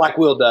 but not like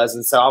Will does.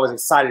 And so I was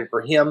excited for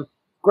him.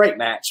 Great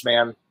match,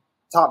 man.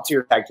 Top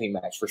tier tag team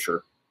match for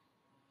sure.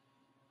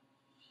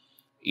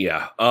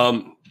 Yeah.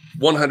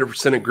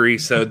 100% agree.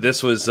 So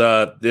this was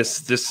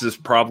this is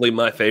probably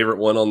my favorite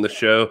one on the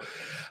show.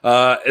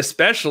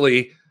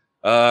 Especially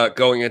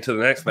going into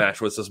the next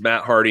match, which was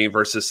Matt Hardy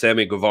versus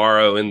Sammy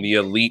Guevara in the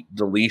Elite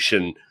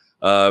Deletion,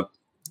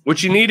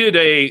 which you needed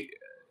a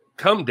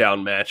come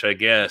down match, I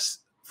guess,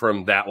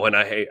 from that one.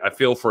 I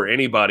feel for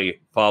anybody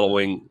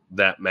following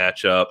that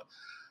matchup.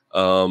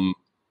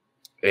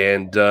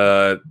 And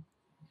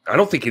I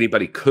don't think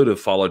anybody could have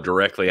followed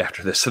directly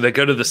after this. So they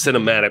go to the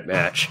cinematic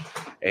match.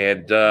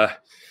 And,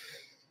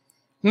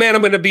 man,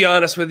 I'm going to be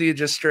honest with you,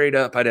 just straight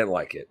up, I didn't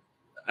like it.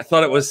 I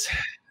thought it was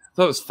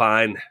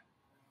fine,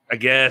 I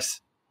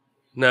guess.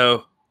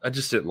 No, I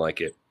just didn't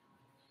like it.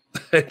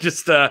 It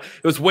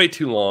was way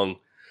too long.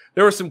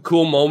 There were some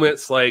cool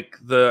moments like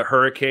the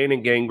Hurricane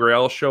and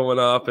Gangrel showing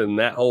up and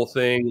that whole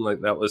thing.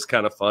 Like that was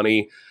kind of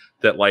funny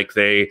that like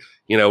they,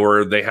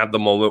 where they have the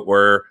moment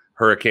where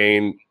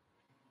Hurricane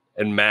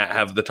and Matt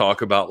have the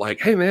talk about like,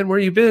 hey man, where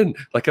you been?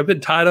 Like I've been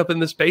tied up in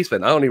this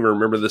basement. I don't even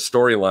remember the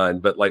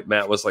storyline, but like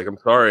Matt was like, I'm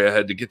sorry, I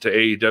had to get to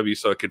AEW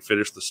so I could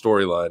finish the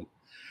storyline.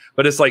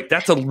 But it's like,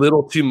 that's a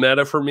little too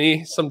meta for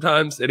me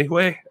sometimes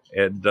anyway.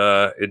 And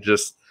it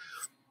just,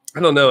 I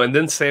don't know. And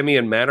then Sammy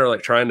and Matt are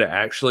like trying to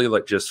actually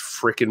like just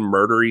freaking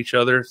murder each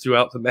other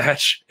throughout the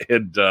match.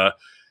 And I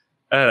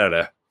don't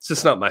know. It's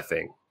just not my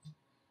thing.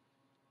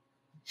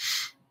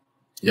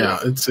 Yeah,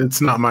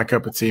 it's not my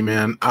cup of tea,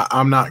 man.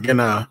 I'm not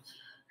gonna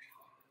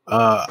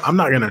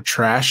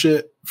trash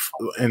it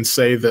and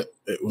say that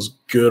it was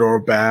good or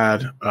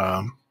bad.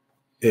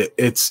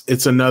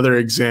 It's another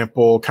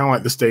example, kind of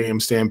like the Stadium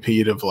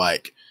Stampede of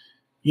like,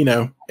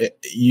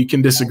 you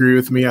can disagree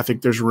with me. I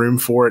think there's room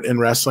for it in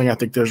wrestling. I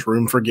think there's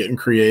room for getting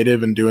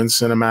creative and doing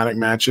cinematic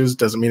matches.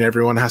 Doesn't mean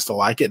everyone has to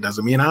like it.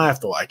 Doesn't mean I have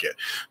to like it.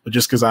 But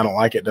just because I don't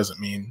like it doesn't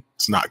mean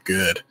it's not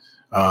good.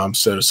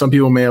 So some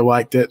people may have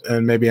liked it,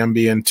 and maybe I'm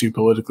being too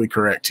politically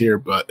correct here,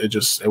 but it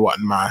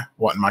wasn't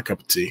my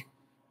cup of tea.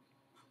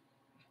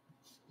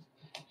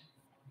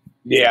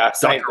 Yeah,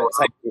 same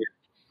here.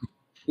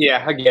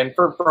 Yeah, again,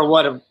 for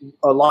what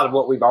a lot of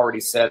what we've already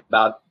said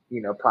about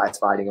prize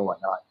fighting and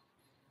whatnot.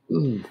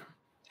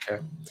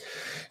 Okay.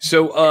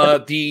 So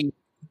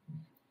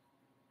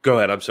go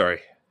ahead. I'm sorry.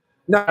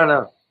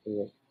 No.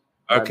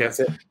 Okay. That's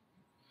it.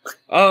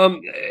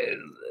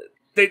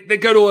 They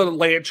go to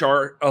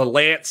a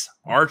Lance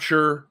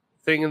Archer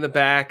thing in the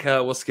back.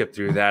 We'll skip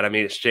through that. I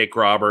mean, it's Jake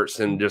Roberts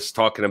and just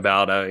talking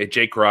about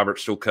Jake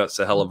Roberts still cuts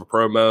a hell of a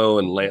promo,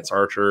 and Lance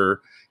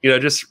Archer,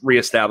 just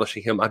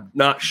reestablishing him. I'm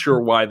not sure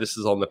why this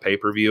is on the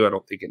pay-per-view. I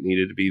don't think it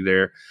needed to be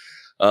there.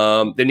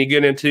 Then you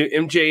get into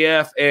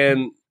MJF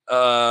and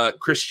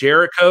Chris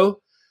Jericho.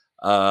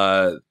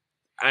 The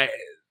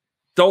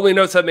only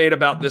notes I made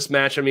about this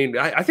match, I mean,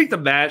 I think the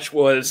match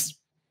was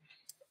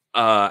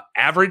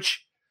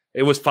average.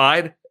 It was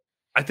fine.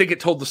 I think it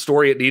told the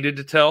story it needed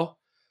to tell.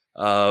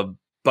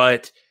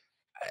 But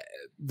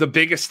the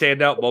biggest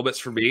standout moments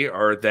for me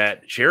are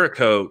that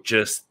Jericho,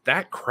 just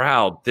that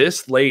crowd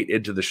this late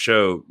into the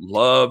show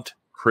loved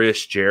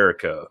Chris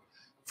Jericho.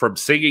 From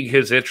singing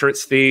his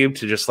entrance theme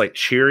to just like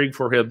cheering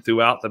for him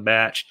throughout the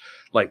match.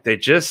 Like they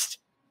just,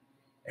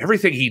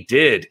 everything he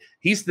did,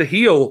 he's the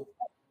heel.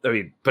 I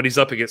mean, but he's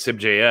up against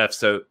MJF,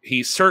 so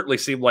he certainly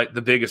seemed like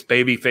the biggest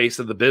baby face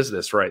of the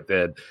business right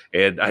then.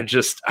 And I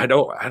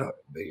don't.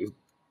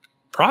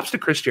 Props to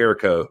Chris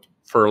Jericho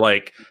for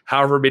like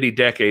however many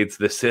decades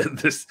this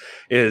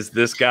is.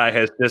 This guy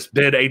has just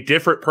been a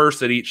different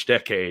person each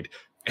decade,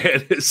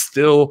 and is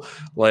still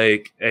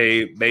like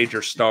a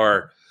major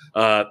star.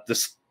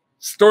 The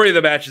story of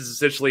the match is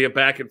essentially a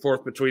back and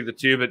forth between the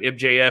two, but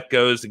MJF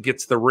goes and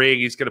gets the ring.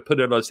 He's going to put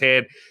it on his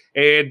hand,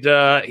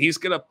 and he's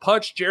going to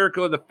punch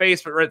Jericho in the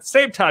face. But at the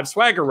same time,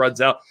 Swagger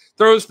runs out,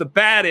 throws the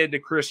bat into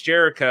Chris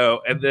Jericho,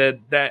 and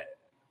then that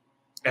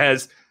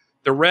has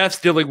the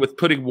refs dealing with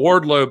putting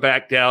Wardlow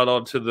back down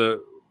onto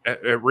the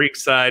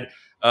ringside.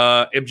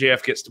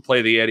 MJF gets to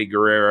play the Eddie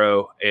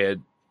Guerrero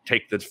and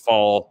take the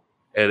fall,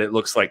 and it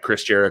looks like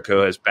Chris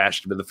Jericho has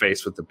bashed him in the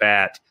face with the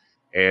bat.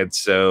 And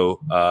so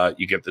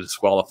you get the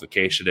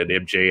disqualification, and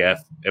MJF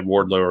and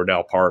Wardlow are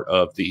now part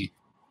of the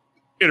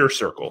Inner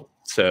Circle.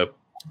 So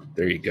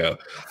there you go.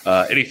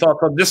 Any thoughts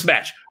on this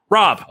match?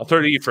 Rob, I'll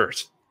turn to you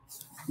first.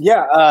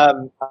 Yeah, I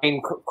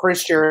mean,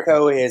 Chris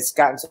Jericho has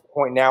gotten to the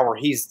point now where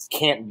he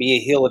can't be a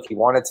heel if he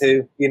wanted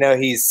to. You know,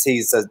 he's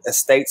a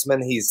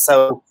statesman. He's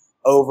so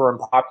over and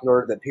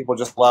popular that people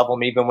just love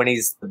him, even when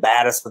he's the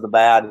baddest of the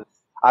bad.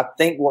 I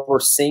think what we're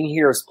seeing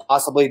here is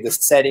possibly the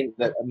setting,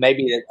 that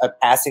maybe a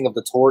passing of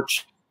the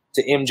torch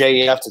to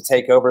MJF to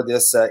take over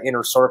this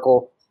Inner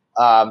Circle.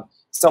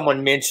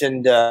 Someone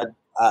mentioned,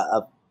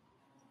 I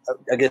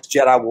guess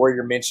Jedi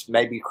Warrior mentioned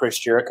maybe Chris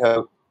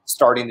Jericho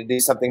starting to do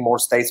something more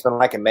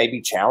statesman-like and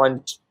maybe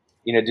challenge,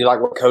 do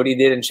like what Cody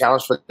did and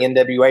challenge for the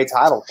NWA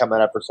title coming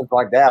up or something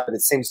like that. But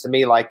it seems to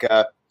me like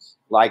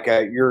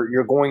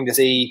you're going to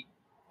see,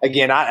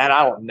 again, I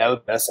don't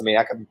know this. I mean,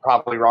 I could be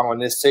probably wrong on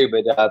this too,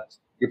 but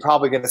you're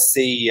probably going to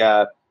see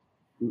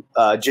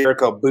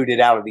Jericho booted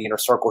out of the Inner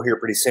Circle here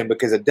pretty soon,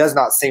 because it does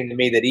not seem to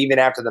me that even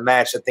after the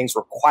match that things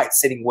were quite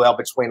sitting well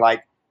between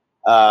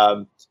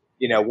Wardlow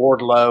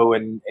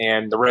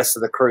and the rest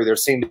of the crew. There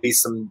seemed to be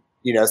some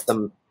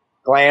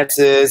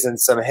glances and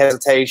some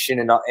hesitation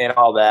and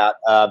all that.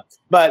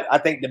 But I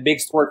think the big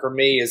story for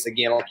me is,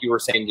 again, like you were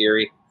saying,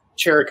 Gary,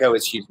 Jericho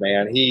is huge,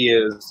 man. He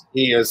is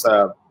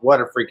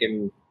what a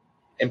freaking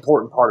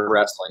important part of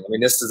wrestling. I mean,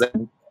 this is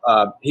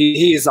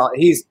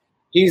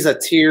he's a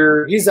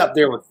tier. He's up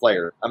there with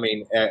Flair. I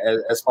mean,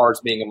 as far as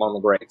being among the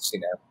greats,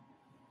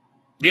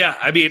 Yeah,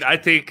 I mean, I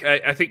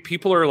think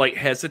people are like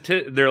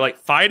hesitant. They're like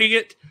fighting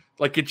it.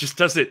 Like it just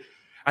doesn't.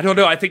 I don't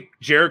know. I think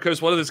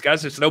Jericho's one of those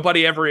guys that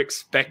nobody ever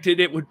expected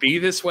it would be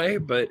this way,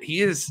 but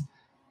he is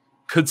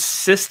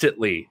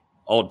consistently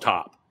on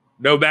top.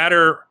 No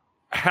matter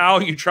how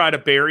you try to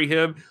bury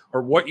him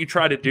or what you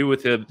try to do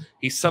with him,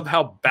 he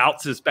somehow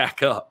bounces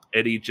back up,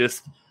 and he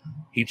just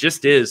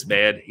is,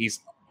 man. He's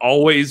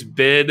always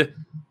been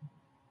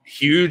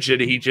huge,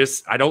 and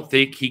I don't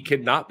think he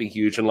cannot be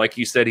huge. And like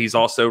you said, he's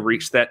also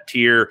reached that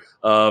tier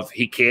of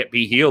he can't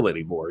be heel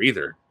anymore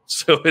either.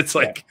 So it's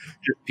like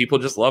people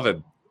just love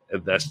him,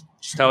 and that's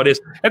just how it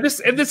is. And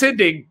this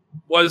ending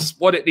was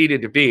what it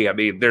needed to be. I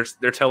mean,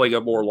 they're telling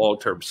a more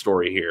long-term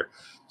story here,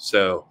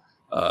 so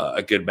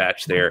a good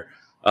match there.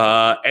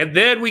 And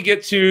then we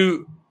get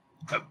to,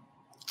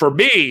 for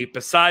me,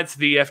 besides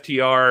the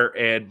FTR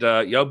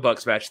and Young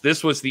Bucks match,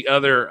 this was the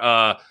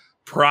other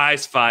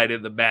prize fight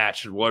in the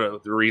match, and one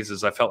of the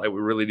reasons I felt like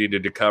we really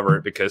needed to cover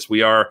it, because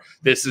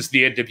this is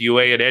the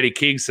NWA, and Eddie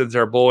Kingston's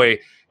our boy,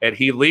 and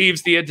he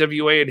leaves the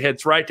NWA and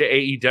heads right to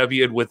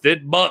AEW, and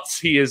within months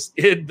he is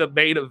in the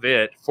main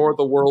event for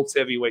the World's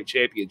Heavyweight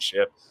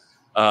Championship.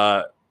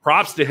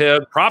 Props to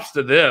him, props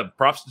to them,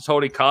 props to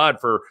Tony Khan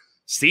for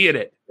seeing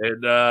it,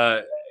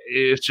 and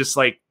it's just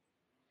like,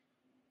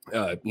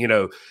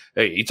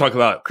 you talk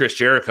about Chris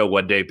Jericho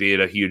one day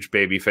being a huge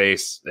baby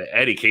face.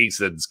 Eddie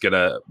Kingston's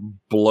gonna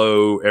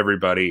blow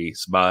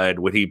everybody's mind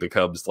when he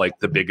becomes like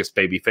the biggest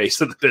baby face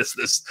in the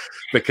business,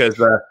 because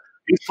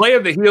he's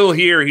playing the heel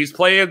here. He's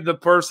playing the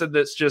person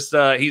that's just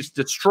he's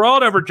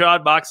distraught over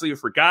Jon Moxley, who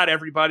forgot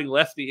everybody,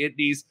 left the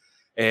Indies,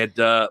 and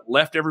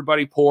left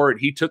everybody poor, and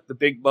he took the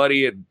big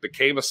money and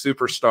became a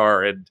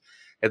superstar, and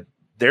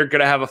they're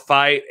gonna have a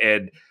fight,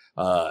 and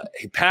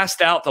he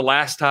passed out the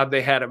last time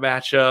they had a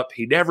matchup.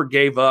 He never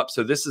gave up.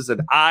 So this is an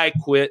I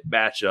quit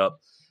matchup.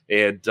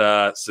 And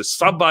so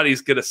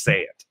somebody's going to say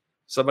it.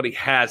 Somebody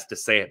has to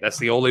say it. That's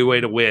the only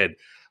way to win.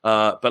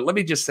 But let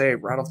me just say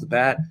right off the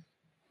bat,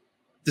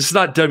 this is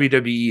not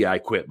WWE I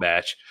quit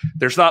match.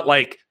 There's not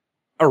like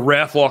a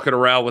ref walking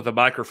around with a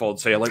microphone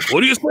saying like, what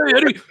do you say,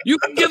 Eddie? You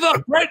can give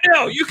up right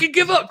now. You can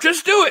give up.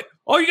 Just do it.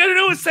 All you got to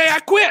do is say, I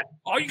quit.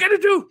 All you got to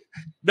do.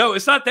 No,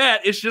 it's not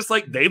that. It's just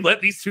like they let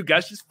these two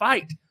guys just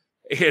fight.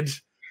 And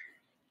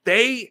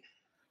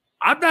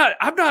I'm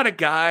not a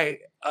guy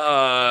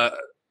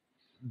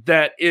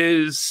that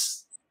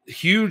is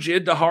huge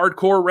into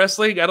hardcore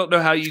wrestling. I don't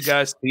know how you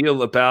guys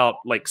feel about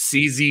like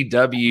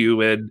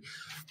CZW and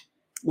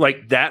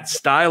like that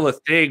style of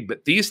thing,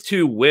 but these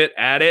two went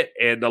at it,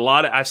 and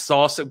I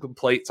saw some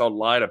complaints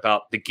online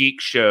about the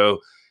Geek Show,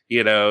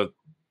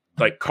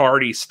 like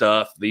Cardi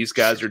stuff. These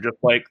guys are just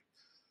like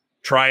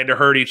trying to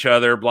hurt each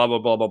other, blah, blah,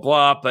 blah, blah,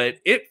 blah. But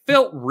it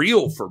felt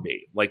real for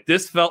me. Like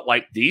this felt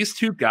like these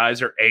two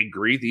guys are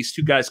angry. These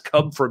two guys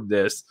come from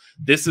this.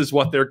 This is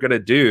what they're going to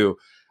do.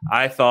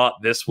 I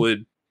thought this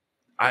would,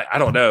 I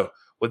don't know,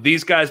 when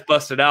these guys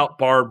busted out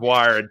barbed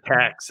wire and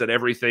tacks and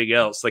everything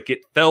else, like it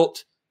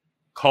felt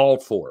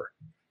called for.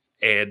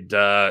 And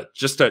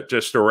just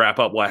to wrap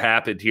up what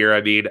happened here,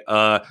 I mean,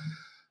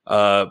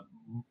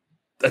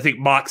 I think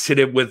Mox hit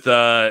him with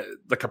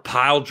like a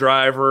pile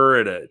driver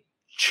and a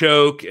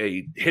choke.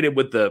 He hit him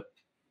with the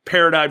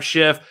paradigm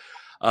shift.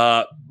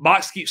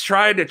 Mox keeps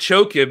trying to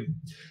choke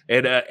him,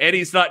 and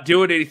Eddie's not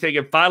doing anything.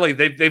 And finally,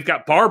 they've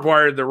got barbed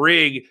wire in the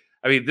ring.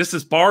 I mean, this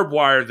is barbed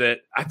wire that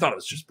I thought it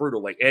was just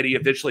brutal. Like Eddie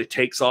eventually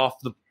takes off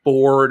the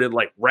board and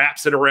like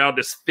wraps it around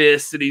his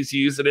fist, and he's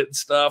using it and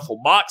stuff. Well,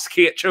 Mox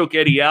can't choke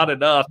Eddie out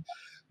enough,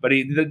 but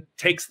he then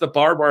takes the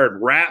barbed wire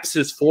and wraps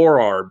his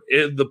forearm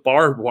in the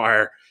barbed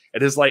wire,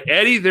 and is like,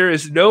 Eddie, there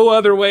is no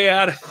other way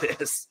out of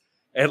this.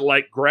 And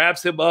like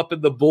grabs him up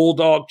in the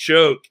bulldog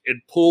choke and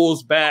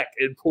pulls back,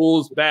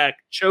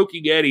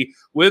 choking Eddie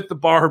with the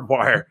barbed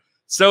wire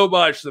so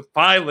much that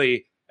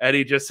finally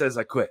Eddie just says,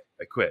 I quit.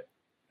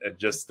 And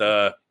just,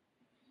 and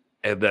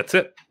that's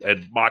it.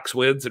 And Mox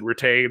wins and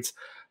retains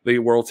the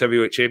World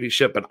Heavyweight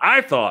Championship. And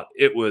I thought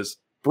it was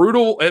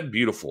brutal and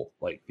beautiful.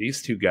 Like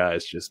these two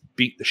guys just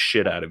beat the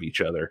shit out of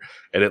each other.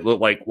 And it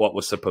looked like what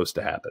was supposed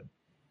to happen.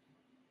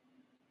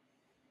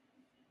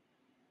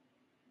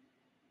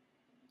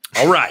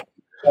 All right.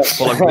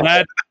 Well, I'm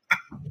glad.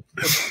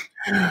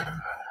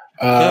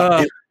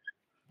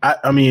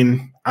 I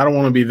mean, I don't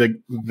want to be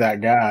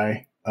that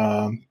guy,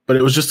 but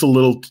it was just a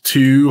little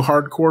too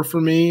hardcore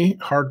for me,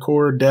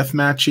 hardcore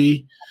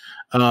deathmatchy,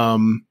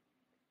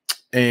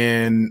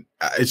 and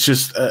it's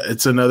just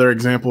it's another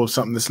example of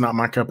something that's not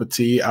my cup of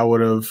tea. I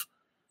would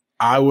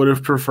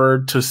have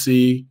preferred to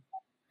see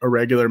a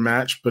regular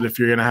match, but if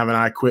you're gonna have an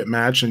I Quit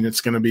match and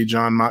it's gonna be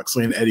Jon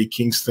Moxley and Eddie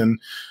Kingston,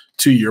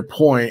 to your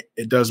point,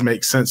 it does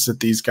make sense that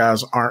these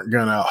guys aren't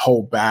going to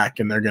hold back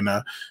and they're going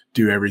to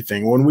do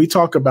everything. When we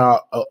talk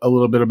about a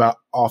little bit about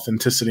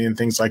authenticity and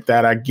things like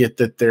that, I get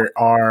that there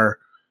are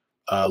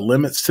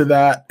limits to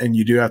that, and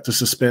you do have to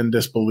suspend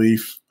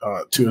disbelief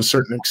to a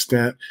certain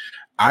extent.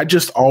 I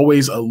just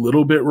always a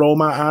little bit roll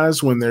my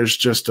eyes when there's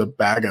just a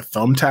bag of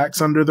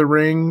thumbtacks under the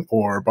ring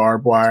or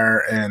barbed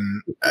wire,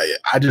 and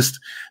I just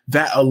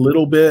that a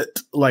little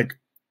bit like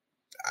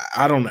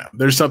I don't know.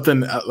 There's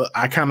something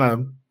I kind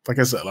of. Like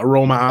I said, I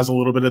roll my eyes a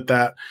little bit at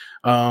that.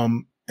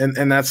 And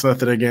that's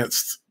nothing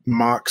against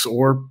Mox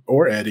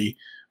or Eddie.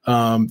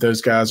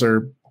 Those guys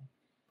are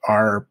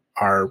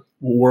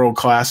world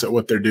class at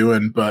what they're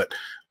doing. But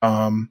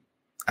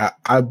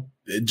I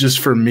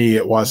just for me,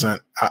 it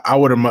wasn't. I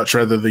would have much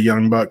rather the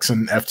Young Bucks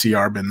and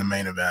FTR been the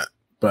main event.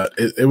 But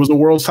it was a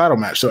world title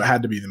match, so it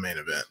had to be the main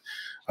event.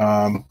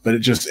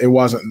 But it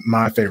wasn't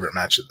my favorite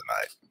match of the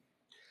night.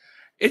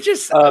 It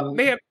just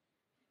man.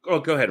 Oh,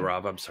 go ahead,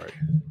 Rob. I'm sorry.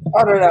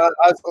 I don't know.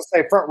 I was going to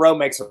say Front Row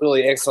makes a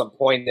really excellent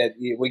point that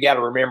we got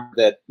to remember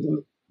that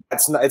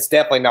it's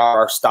definitely not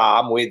our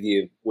style. I'm with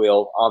you,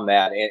 Will, on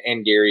that,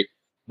 and Gary.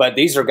 But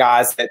these are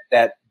guys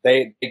that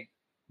they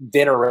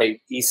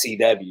venerate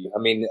ECW. I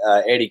mean,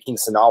 Eddie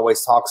Kingston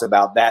always talks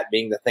about that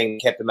being the thing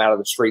that kept him out of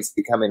the streets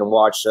to come in and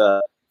watch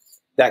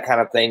that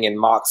kind of thing. And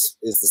Mox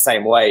is the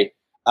same way.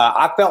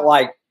 I felt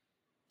like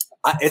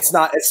it's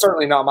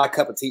certainly not my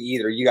cup of tea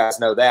either. You guys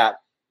know that.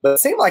 But it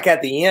seemed like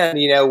at the end,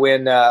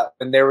 when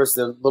there was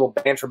the little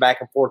banter back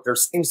and forth, there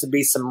seems to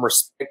be some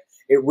respect.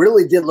 It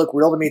really did look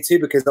real to me, too,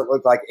 because it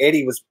looked like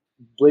Eddie was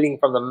bleeding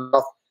from the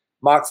mouth.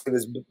 Moxley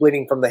was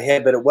bleeding from the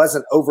head, but it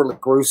wasn't overly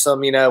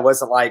gruesome. It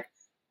wasn't like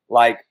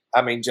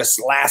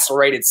just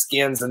lacerated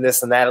skins and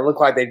this and that. It looked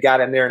like they'd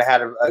got in there and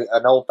had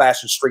an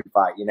old-fashioned street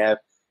fight,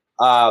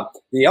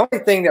 The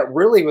only thing that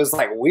really was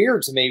like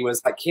weird to me was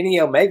like Kenny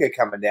Omega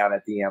coming down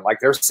at the end.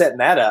 Like they're setting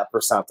that up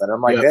for something.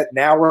 I'm like,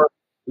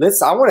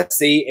 I want to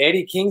see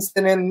Eddie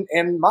Kingston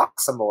and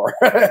Mox some more.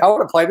 I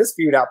want to play this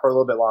feud out for a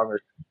little bit longer.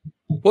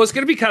 Well, it's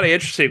going to be kind of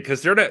interesting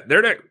because their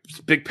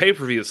big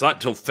pay-per-view is not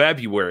until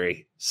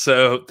February,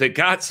 so they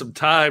got some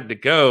time to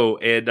go.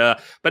 And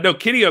but no,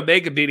 Kenny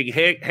Omega beating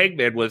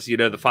Hangman was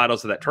the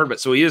finals of that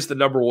tournament, so he is the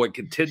number one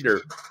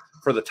contender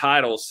for the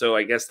title. So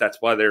I guess that's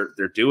why they're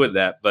doing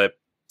that. But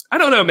I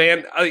don't know,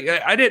 man.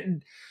 I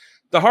didn't.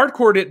 The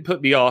hardcore didn't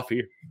put me off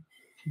here.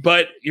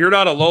 But you're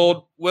not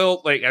alone, Will.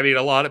 A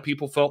lot of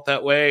people felt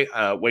that way.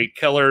 Wade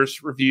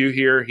Keller's review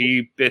here,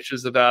 he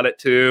bitches about it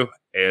too,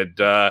 and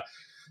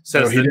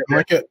says he didn't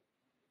like it.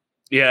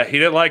 Yeah, he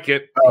didn't like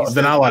it. Oh,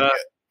 then I like it.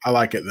 I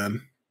like it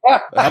then.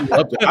 I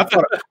loved it. I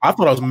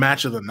thought it was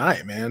match of the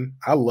night, man.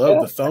 I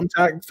love the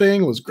thumbtack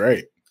thing. It was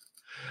great.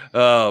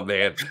 Oh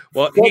man.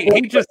 Well,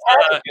 he just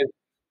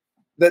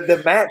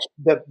the match,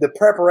 the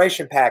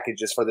preparation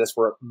packages for this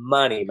were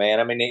money, man.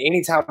 I mean,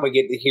 anytime we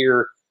get to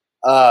hear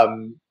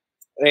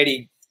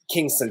Eddie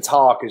Kingston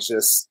talk is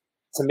just,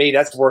 to me,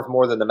 that's worth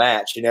more than the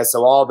match,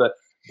 So all the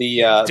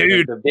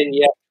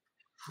vignette,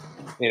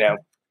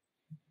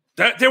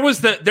 that there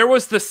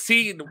was the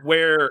scene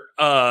where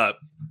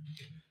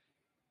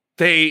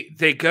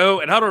they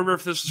go, and I don't remember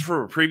if this was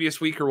from a previous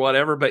week or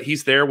whatever, but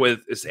he's there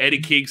with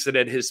Eddie Kingston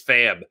and his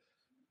fam,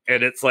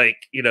 and it's like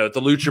the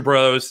Lucha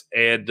Bros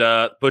and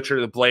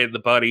Butcher, the Blade, and the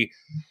Bunny,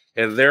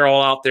 and they're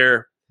all out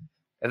there.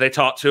 And they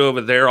talk to him,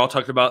 and they're all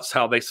talking about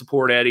how they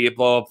support Eddie and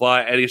blah, blah, blah.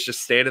 Eddie's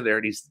just standing there,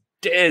 and he's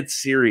dead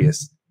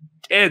serious.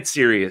 And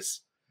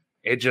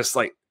just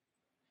like,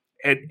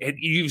 and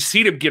you've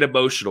seen him get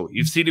emotional.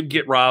 You've seen him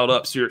get riled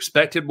up. So you're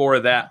expecting more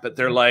of that. But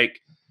they're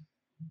like,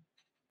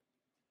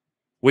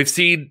 we've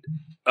seen,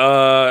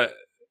 so-and-so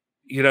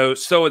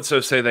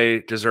say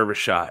they deserve a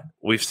shot.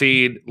 We've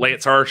seen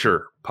Lance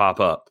Archer pop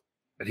up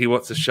and he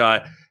wants a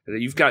shot.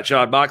 And you've got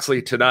Jon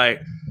Moxley tonight.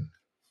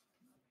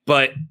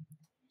 But,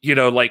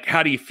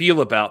 how do you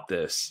feel about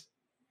this?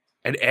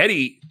 And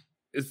Eddie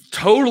is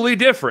totally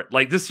different.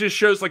 Like, this just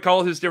shows like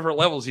all his different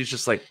levels. He's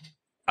just like,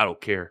 I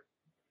don't care.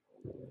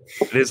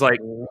 And it's like,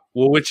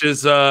 well, which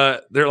is,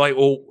 they're like,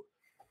 well,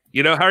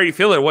 how are you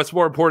feeling? What's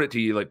more important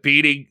to you? Like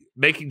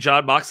making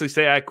Jon Moxley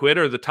say I quit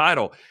or the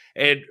title?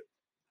 And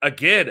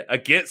again,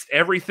 against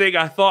everything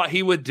I thought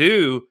he would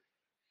do,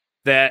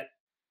 that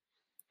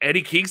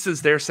Eddie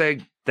Kingston's there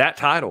saying that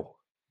title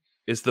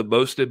is the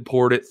most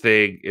important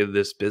thing in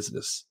this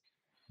business.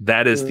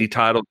 That is the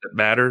title that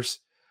matters.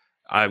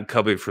 I'm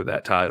coming for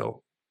that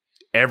title.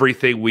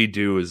 Everything we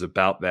do is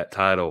about that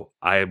title.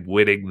 I am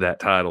winning that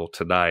title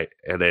tonight,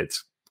 and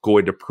it's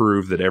going to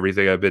prove that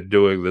everything I've been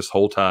doing this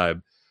whole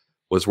time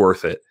was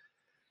worth it.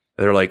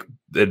 And they're like,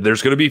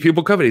 there's going to be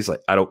people coming. He's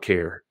like, I don't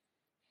care.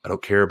 I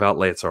don't care about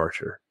Lance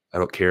Archer. I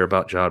don't care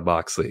about Jon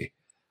Moxley.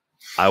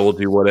 I will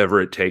do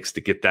whatever it takes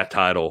to get that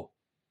title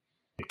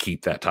and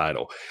keep that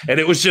title. And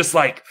it was just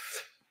like,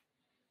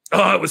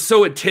 oh, it was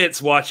so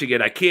intense watching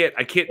it. I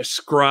can't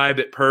describe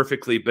it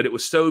perfectly, but it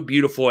was so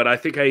beautiful. And I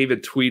think I even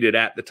tweeted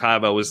at the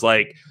time, I was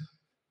like,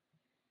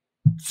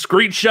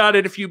 screenshot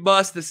it if you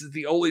must. This is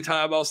the only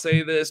time I'll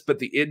say this, but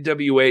the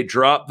NWA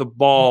dropped the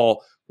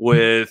ball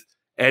with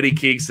Eddie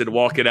Kingston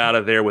walking out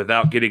of there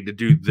without getting to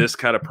do this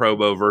kind of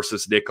promo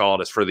versus Nick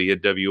Aldis for the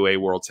NWA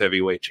World's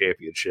Heavyweight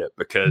Championship,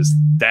 because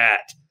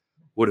that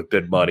would have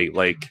been money.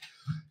 Like,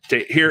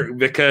 to hear,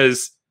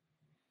 because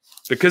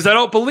I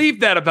don't believe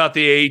that about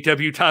the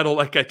AEW title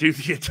like I do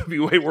the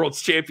NWA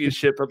World's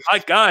Championship. But my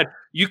God,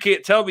 you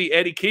can't tell me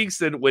Eddie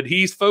Kingston, when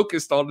he's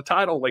focused on the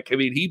title,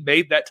 he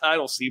made that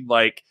title seem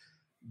like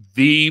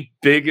the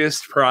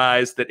biggest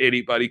prize that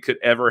anybody could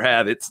ever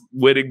have. It's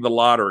winning the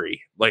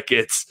lottery. Like,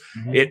 it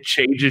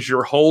changes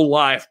your whole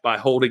life by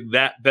holding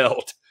that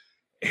belt.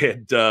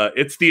 And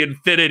it's the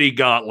Infinity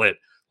Gauntlet.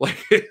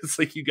 Like, it's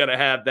like you got to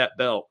have that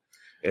belt.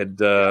 And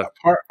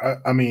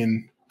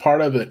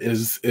part of it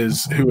is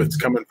who it's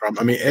coming from.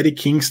 I mean, Eddie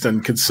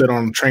Kingston could sit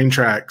on train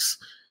tracks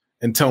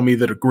and tell me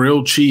that a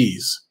grilled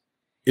cheese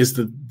is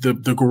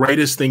the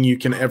greatest thing you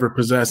can ever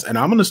possess, and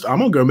I'm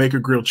gonna go make a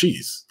grilled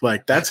cheese.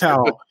 Like, that's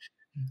how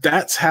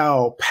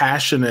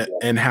passionate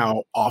and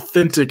how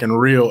authentic and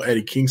real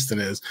Eddie Kingston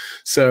is.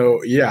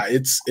 So yeah,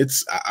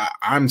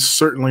 I'm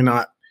certainly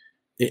not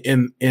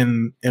in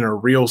a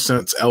real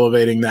sense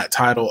elevating that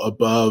title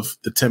above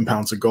the 10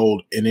 pounds of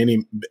gold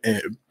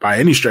by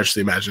any stretch of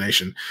the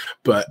imagination.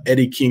 But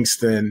Eddie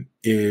Kingston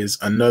is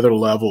another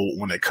level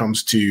when it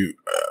comes to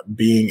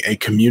being a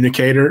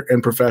communicator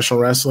in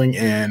professional wrestling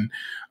and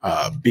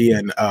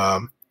being I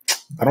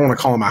don't want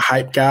to call him a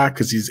hype guy,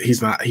 because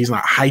he's not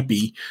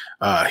hypey.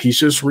 He's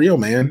just real,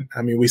 man.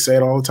 I mean, we say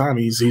it all the time.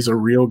 He's a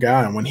real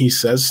guy, and when he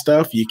says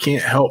stuff, you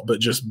can't help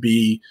but just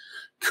be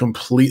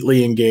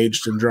completely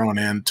engaged and drawn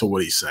in to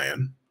what he's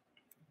saying.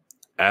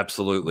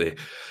 Absolutely.